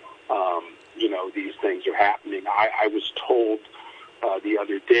around, these things are happening. I was told the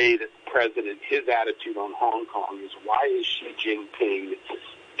other day that the president, his attitude on Hong Kong is, why is Xi Jinping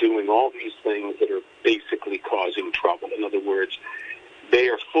doing all these things that are basically causing trouble? In other words, they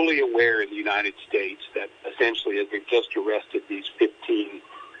are fully aware in the United States that essentially as they've just arrested these 15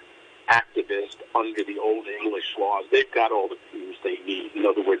 activists under the old English laws, they've got all the tools they need. In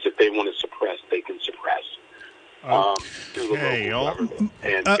other words, if they want to suppress, they can suppress. Through the local government.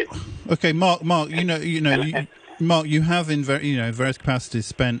 Okay, Mark, Mark, you have in various capacities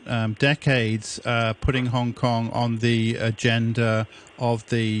spent decades putting Hong Kong on the agenda of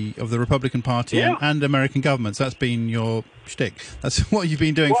the Republican Party and American governments. That's been your shtick. That's what you've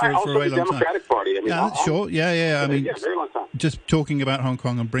been doing for a very long time. Democratic Party. I mean, Sure. Yeah. I mean, very long time. Just talking about Hong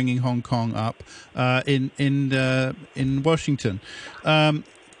Kong and bringing Hong Kong up in Washington.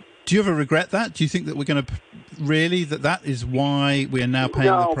 Do you ever regret that? Do you think that we're going to that is why we are now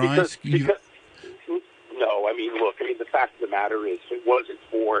paying the price? No, I mean, look, the fact of the matter is, if it wasn't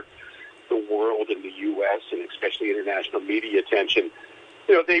for the world and the U.S. and especially international media attention,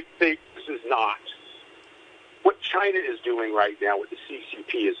 this is not what China is doing right now. What the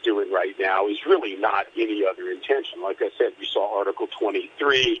CCP is doing right now is really not any other intention. Like I said, we saw Article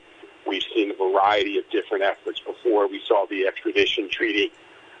 23. We've seen a variety of different efforts before. We saw the extradition treaty.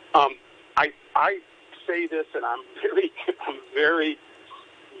 I say this, and I'm very,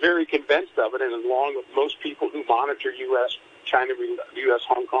 very convinced of it, and along with most people who monitor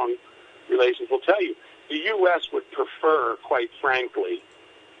U.S.-Hong Kong relations will tell you, the U.S. would prefer, quite frankly,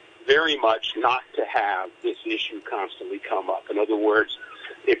 very much not to have this issue constantly come up. In other words,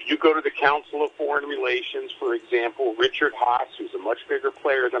 if you go to the Council of Foreign Relations, for example, Richard Haas, who's a much bigger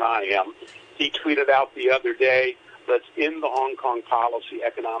player than I am, he tweeted out the other day, let's end the Hong Kong policy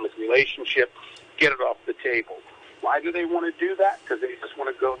economic relationship, get it off the table. Why do they want to do that? Because they just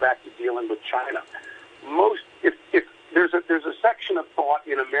want to go back to dealing with China. If there's a section of thought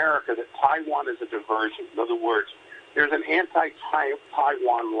in America that Taiwan is a diversion. In other words, there's an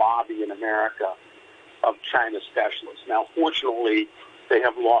anti-Taiwan lobby in America of China specialists. Now, fortunately, they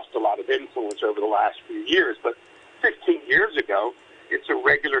have lost a lot of influence over the last few years, but 15 years ago, it's a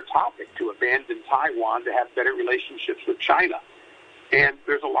regular topic to abandon Taiwan to have better relationships with China. And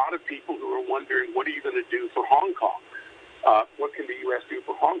there's a lot of people who are wondering, what are you going to do for Hong Kong? What can the U.S. do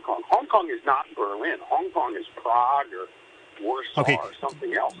for Hong Kong? Hong Kong is not Berlin. Hong Kong is Prague or Warsaw or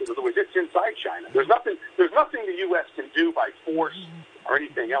something else. In other words, it's inside China. There's nothing the U.S. can do by force or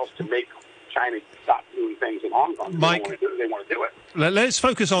anything else to make China stop doing things in Hong Kong. Mike, they want to do it. Let's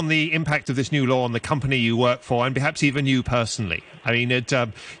focus on the impact of this new law on the company you work for and perhaps even you personally. I mean,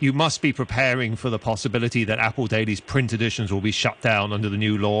 you must be preparing for the possibility that Apple Daily's print editions will be shut down under the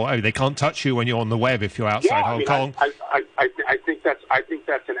new law. I mean, they can't touch you when you're on the web if you're outside Hong Kong. I think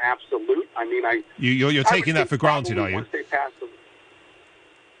that's an absolute. I mean, you're taking that for granted, are you?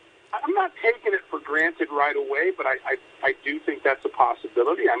 I'm not taking it for granted right away, but I do think that's a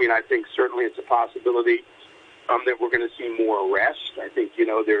possibility. I mean, I think certainly it's a possibility that we're going to see more arrests. I think,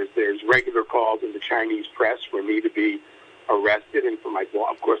 there's regular calls in the Chinese press for me to be arrested, and for my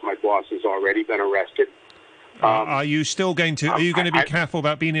boss, of course, my boss has already been arrested. Are you still going to? Are you going to be careful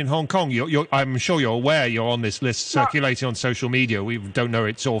about being in Hong Kong? I'm sure you're aware you're on this list circulating on social media. We don't know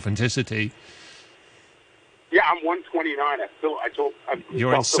its authenticity. Yeah, I'm 129.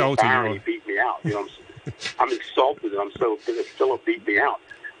 You're insulted. He beat me out. I'm insulted. I'm so Philip beat me out.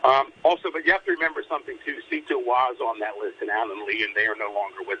 Also, but you have to remember something too. Sito was on that list, and Alan Lee, and they are no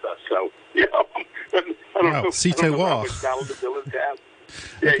longer with us. So I don't know. Sito was.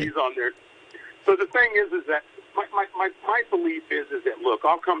 Yeah, he's on there. So the thing is that my belief is that, look,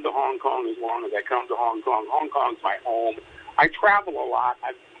 I'll come to Hong Kong as long as I come to Hong Kong. Hong Kong's my home. I travel a lot.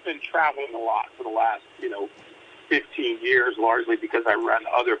 I've been traveling a lot for the last, 15 years, largely because I run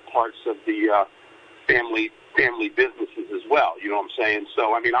other parts of the family businesses as well. You know what I'm saying?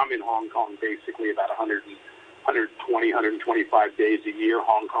 So, I'm in Hong Kong basically about 120, 125 days a year.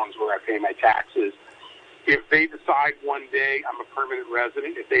 Hong Kong's where I pay my taxes. If they decide one day, I'm a permanent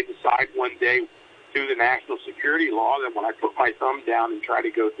resident, if they decide one day through the national security law that when I put my thumb down and try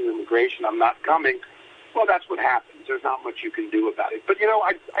to go through immigration, I'm not coming, well, that's what happens. There's not much you can do about it. But,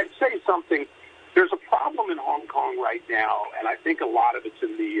 I'd say something. There's a problem in Hong Kong right now, and I think a lot of it's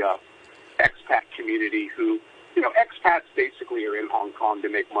in the expat community who, expats basically are in Hong Kong to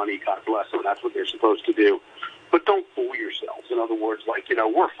make money, God bless them, that's what they're supposed to do. But don't fool yourselves. In other words,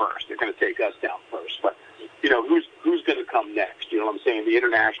 we're first. They're going to take us down first. But, who's going to come next? You know what I'm saying? The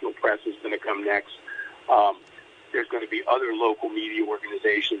international press is going to come next. There's going to be other local media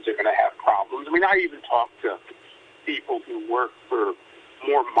organizations that are going to have problems. I even talked to people who work for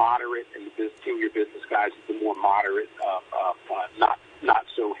more moderate, and the senior business guys at the more moderate, not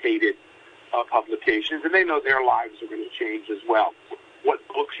so hated publications, and they know their lives are going to change as well. What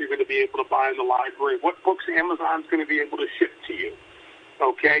books you're going to be able to buy in the library, what books Amazon's going to be able to ship to you.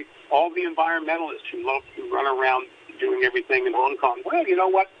 Okay? All the environmentalists who love to run around doing everything in Hong Kong, well, you know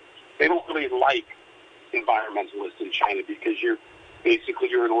what? They don't really like environmentalists in China because you're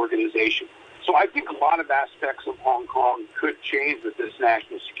an organization. So I think a lot of aspects of Hong Kong could change with this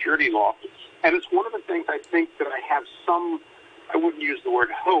national security law. And it's one of the things I think that I have I wouldn't use the word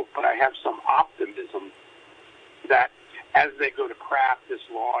hope, but I have some optimism that as they go to craft this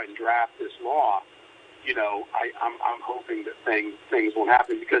law and draft this law, I'm hoping that things will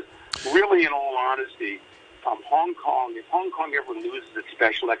happen because really, in all honesty, if Hong Kong ever loses its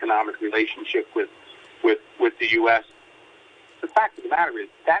special economic relationship with the U.S., the fact of the matter is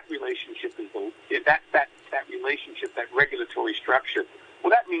that relationship that regulatory structure, well,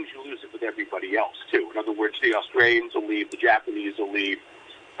 that means you lose it with everybody else too. In other words, the Australians will leave, the Japanese will leave.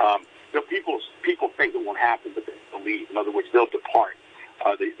 People think it won't happen, but they'll leave. In other words, they'll depart.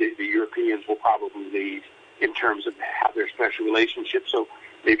 The Europeans will probably leave in terms of have their special relationship. So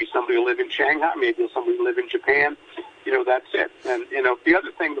maybe somebody will live in Shanghai, maybe somebody will live in Japan. That's it. And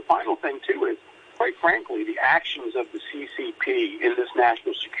the final thing too is, quite frankly, the actions of the CCP in this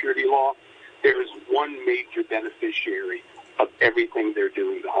national security law, there is one major beneficiary of everything they're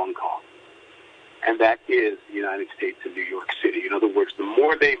doing to Hong Kong, and that is the United States and New York City. In other words, the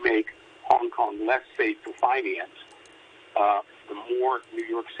more they make Hong Kong less safe for finance, the more New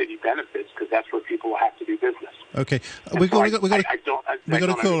York City benefits, because that's where people will have to do business. Okay, we've got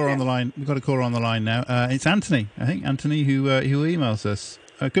a caller on the line. We've got a caller on the line now. It's Anthony. I think Anthony who emails us.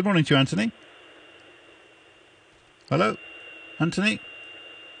 Good morning to you, Anthony. Hello, Anthony.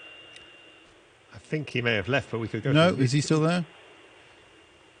 I think he may have left, but we could go. No, is he still there?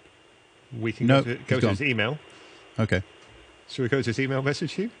 We can go to his email. Okay. Shall we go to his email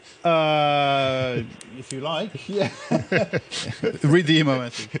message, Hugh? If you like, yeah. Read the email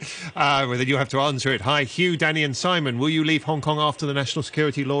message. Well, then you have to answer it. Hi, Hugh, Danny and Simon. Will you leave Hong Kong after the national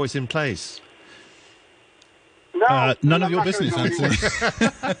security law is in place? No, none of your business, Anthony.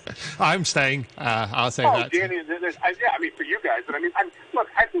 I'm staying. I'll say that. Danny, for you guys, but look,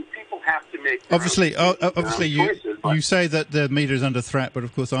 I think people have to make. Obviously, you say that the media is under threat, but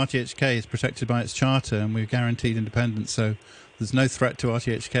of course, RTHK is protected by its charter, and we're guaranteed independence. So there's no threat to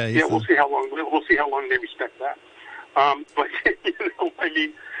RTHK. Yeah, we'll see how long. We'll see how long they respect that. But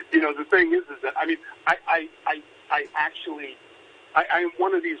the thing is that I am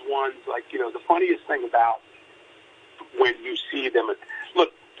one of these ones. The funniest thing about when you see them,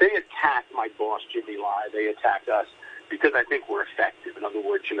 look, they attack my boss, Jimmy Lai. They attack us because I think we're effective. In other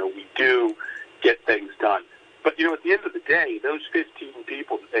words, we do get things done. But, at the end of the day, those 15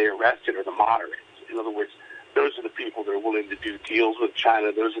 people that they arrested are the moderates. In other words, those are the people that are willing to do deals with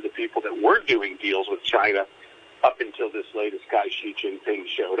China. Those are the people that were doing deals with China up until this latest guy, Xi Jinping,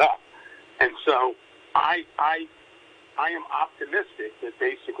 showed up. And so I am optimistic that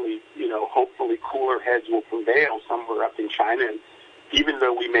basically, hopefully cooler heads will prevail somewhere up in China. And even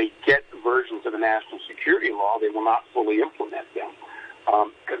though we may get versions of the national security law, they will not fully implement them,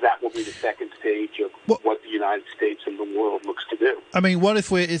 because that will be the second stage of what the United States and the world looks to do. What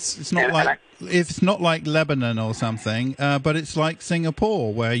if it's not like Lebanon or something, but it's like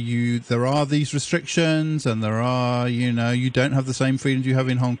Singapore, where there are these restrictions and there are, you don't have the same freedoms you have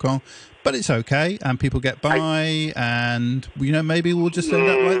in Hong Kong. But it's okay, and people get by, and maybe we'll just end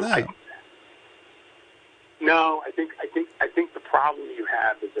up like that. I think the problem you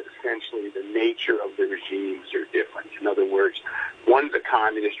have is that essentially the nature of the regimes are different. In other words, one's a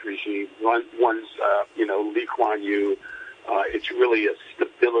communist regime, one's Lee Kuan Yew. It's really a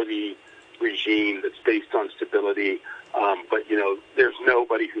stability regime that's based on stability. But there's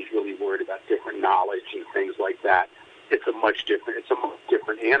nobody who's really worried about different knowledge and things like that. It's a much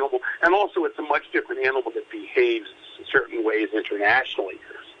different animal, and also it's a much different animal that behaves certain ways internationally.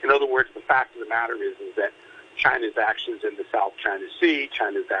 In other words, the fact of the matter is that China's actions in the South China Sea,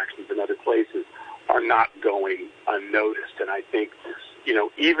 China's actions in other places are not going unnoticed. And I think,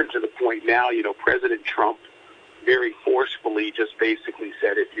 even to the point now, President Trump very forcefully just basically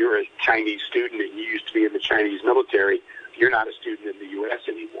said, if you're a Chinese student and you used to be in the Chinese military, you're not a student in the U.S.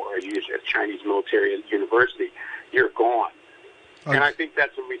 anymore. You're a Chinese military at university. You're gone. Okay. And I think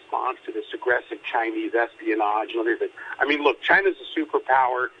that's in response to this aggressive Chinese espionage and other things. I mean, look, China's a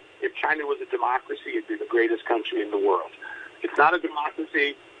superpower. If China was a democracy, it'd be the greatest country in the world. It's not a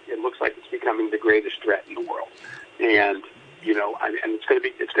democracy. It looks like it's becoming the greatest threat in the world. And, and it's going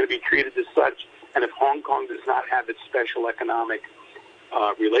to be treated as such. And if Hong Kong does not have its special economic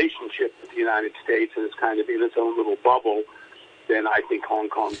relationship with the United States and is kind of in its own little bubble, then I think Hong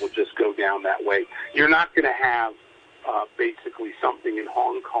Kong will just go down that way. You're not going to have basically something in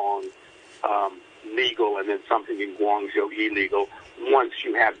Hong Kong legal and then something in Guangzhou illegal. Once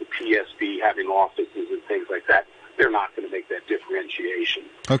you have the PSB having offices and things like that, they're not going to make that differentiation.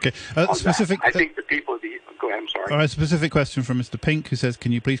 Okay. Specific. I think the people. Go ahead. I'm sorry. All right. Specific question from Mr. Pink, who says,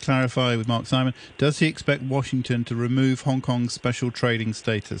 "Can you please clarify with Mark Simon? Does he expect Washington to remove Hong Kong's special trading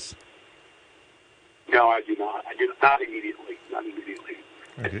status?" No, I do not. Not immediately. Not immediately.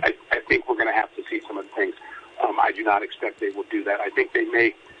 Okay. I think we're going to have to see some of the things. I do not expect they will do that. I think they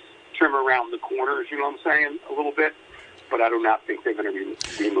may trim around the corners. You know what I'm saying? A little bit. But I do not think they're going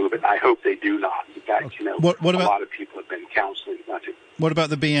to remove it. I hope they do not. In fact, what about, a lot of people have been counseling not to. What about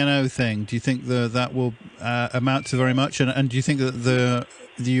the BNO thing? Do you think that will amount to very much? And do you think that the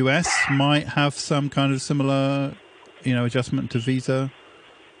US might have some kind of similar, adjustment to visa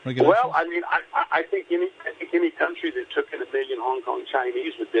regulations? Well, I mean, I think any country that took in 1 million Hong Kong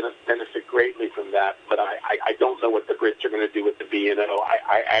Chinese would benefit greatly from that. But I don't know what the Brits are going to do with the BNO.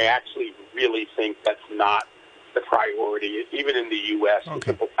 I actually really think that's not the priority, even in the U.S. Okay. The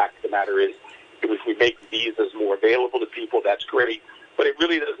simple fact of the matter is, if we make visas more available to people, that's great. But it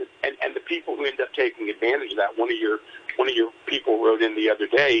really doesn't. And the people who end up taking advantage of that, one of your people wrote in the other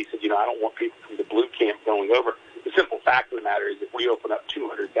day. He said, I don't want people from the blue camp going over. The simple fact of the matter is, if we open up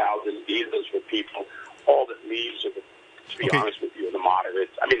 200,000 visas for people, all that leaves are to be honest with you, the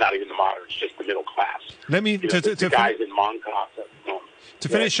moderates. I mean, not even the moderates, just the middle class. Let me the guys in Mongkok. To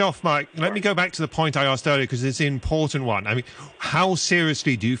finish off, Mike, let me go back to the point I asked earlier because it's an important one. I mean, how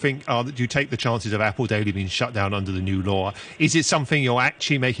seriously do you think do you take the chances of Apple Daily being shut down under the new law? Is it something you're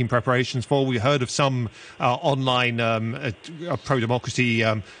actually making preparations for? We heard of some online pro-democracy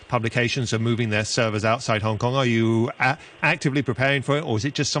publications are moving their servers outside Hong Kong. Are you actively preparing for it, or is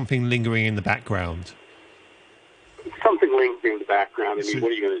it just something lingering in the background? Something lingering in the background. I mean,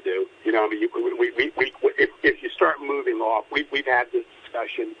 what are you going to do? If you start moving off, we've had this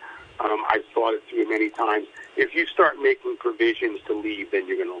discussion. I've thought it through many times. If you start making provisions to leave, then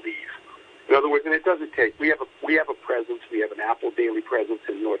you're going to leave. In other words, and it doesn't take. We have a presence. We have an Apple Daily presence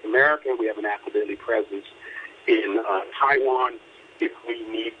in North America. We have an Apple Daily presence in Taiwan. If we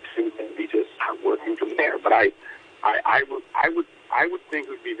need to, then we just start working from there. But I would think it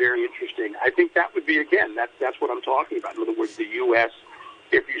would be very interesting. I think that would be, again, that's what I'm talking about. In other words, the U.S.,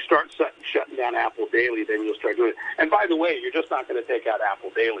 if you start shutting down Apple Daily, then you'll start doing it. And by the way, you're just not going to take out Apple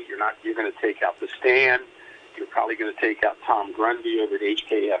Daily. You're going to take out The Stand. You're probably going to take out Tom Grundy over at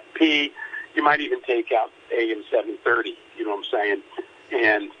HKFP. You might even take out AM 730. You know what I'm saying?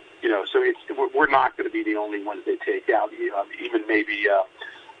 And, so we're not going to be the only ones they take out. Even maybe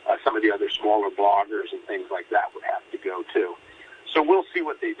some of the other smaller bloggers and things like that would have to go too. So we'll see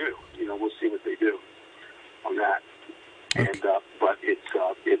what they do. We'll see what they do on that. Okay. And but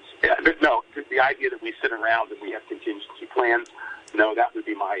but no, the idea that we sit around and we have contingency plans, no, that would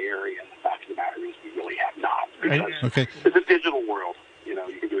be my area. And the fact of the matter is, we really have not. Because it's a digital world. You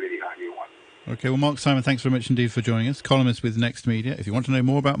can do it anytime you want. Okay, well, Mark Simon, thanks very much indeed for joining us. Columnist with Next Media. If you want to know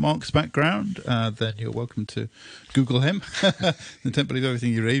more about Mark's background, then you're welcome to Google him. I don't believe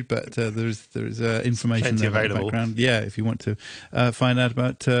everything you read, but there is information there about the background. Yeah, if you want to find out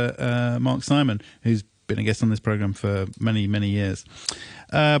about Mark Simon, who's been a guest on this programme for many, many years.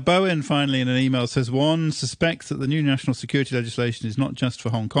 Bowen, finally, in an email, says one suspects that the new national security legislation is not just for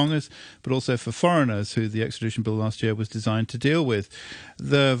Hong Kongers, but also for foreigners who the extradition bill last year was designed to deal with.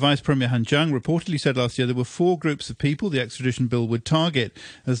 The Vice Premier Han Zhang reportedly said last year there were 4 groups of people the extradition bill would target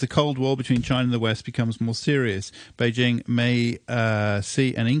as the Cold War between China and the West becomes more serious. Beijing may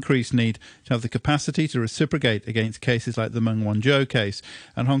see an increased need to have the capacity to reciprocate against cases like the Meng Wanzhou case,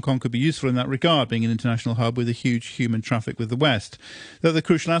 and Hong Kong could be useful in that regard, being an international hub with a huge human traffic with the West. Though the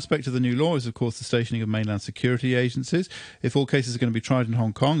crucial aspect of the new law is, of course, the stationing of mainland security agencies. If all cases are going to be tried in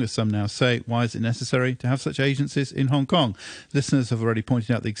Hong Kong, as some now say, why is it necessary to have such agencies in Hong Kong? Listeners have already pointed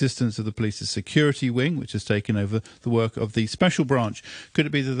out the existence of the police's security wing, which has taken over the work of the special branch. Could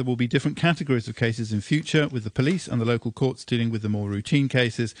it be that there will be different categories of cases in future, with the police and the local courts dealing with the more routine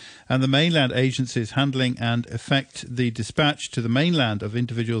cases, and the mainland agencies handling and effect the dispatch to the mainland of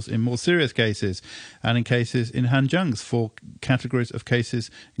individuals in more serious cases, and in cases in Han Zhang's 4 categories of cases,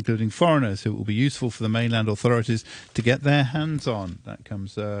 including foreigners, who will be useful for the mainland authorities to get their hands on. That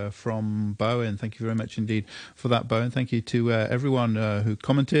comes from Bowen. Thank you very much indeed for that, Bowen. Thank you to everyone who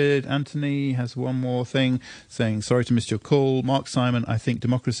commented. Anthony has one more thing, saying, sorry to miss your call. Mark Simon, I think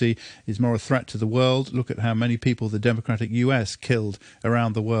democracy is more a threat to the world. Look at how many people the democratic US killed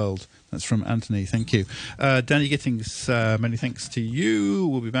around the world. That's from Anthony. Thank you. Danny Gittings, many thanks to you.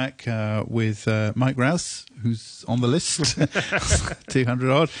 We'll be back with Mike Rouse, who's on the list,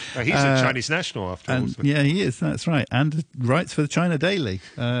 200 odd. He's a Chinese national, after all. So. Yeah, he is. That's right. And writes for the China Daily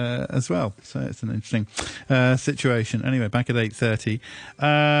as well. So it's an interesting situation. Anyway, back at 8:30.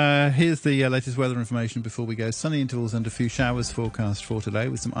 Here's the latest weather information before we go. Sunny intervals and a few showers forecast for today,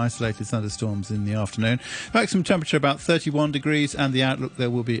 with some isolated thunderstorms in the afternoon. Maximum temperature about 31 degrees, and the outlook, there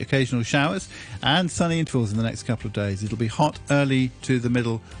will be occasional showers and sunny intervals in the next couple of days. It'll be hot early to the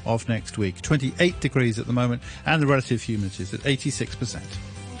middle of next week. 28 degrees at the moment, and the relative humidity is at 86%.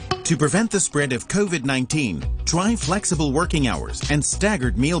 To prevent the spread of COVID-19, try flexible working hours and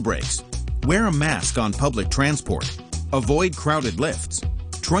staggered meal breaks. Wear a mask on public transport. Avoid crowded lifts.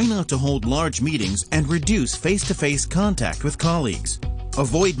 Try not to hold large meetings and reduce face-to-face contact with colleagues.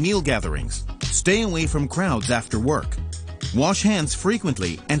 Avoid meal gatherings. Stay away from crowds after work. Wash hands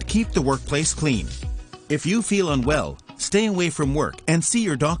frequently and keep the workplace clean. If you feel unwell, stay away from work and see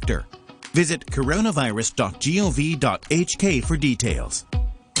your doctor. Visit coronavirus.gov.hk for details.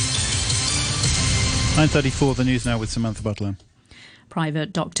 9:34, the news now with Samantha Butler.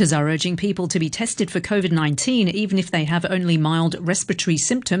 Private doctors are urging people to be tested for COVID-19 even if they have only mild respiratory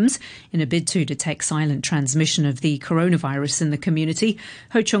symptoms in a bid to detect silent transmission of the coronavirus in the community.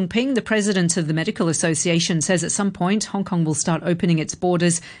 Ho Chung Ping, the president of the Medical Association, says at some point Hong Kong will start opening its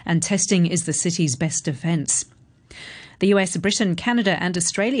borders and testing is the city's best defence. The US, Britain, Canada and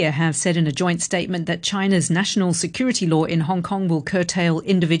Australia have said in a joint statement that China's national security law in Hong Kong will curtail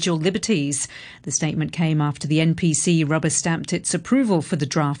individual liberties. The statement came after the NPC rubber-stamped its approval for the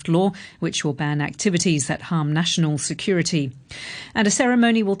draft law, which will ban activities that harm national security. And a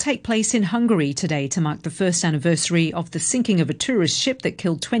ceremony will take place in Hungary today to mark the first anniversary of the sinking of a tourist ship that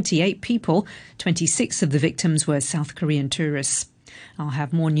killed 28 people. 26 of the victims were South Korean tourists. I'll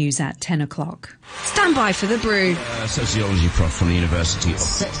have more news at 10 o'clock. Stand by for the brew. Sociology prof from the University of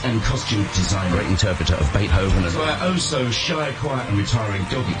Set and Costume Design, great interpreter of Beethoven, as well as so shy, quiet and retiring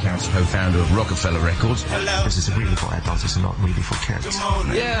doggy counts, co-founder of Rockefeller Records. Hello. This is really for adults, it's not really for kids.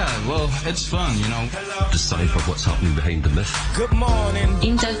 Yeah, well, it's fun, you know. Decipher what's happening behind the myth. Good morning.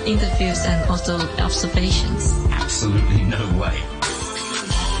 In-depth interviews and also observations. Absolutely no way.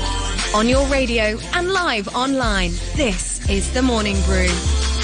 On your radio and live online, this is The Morning Brew.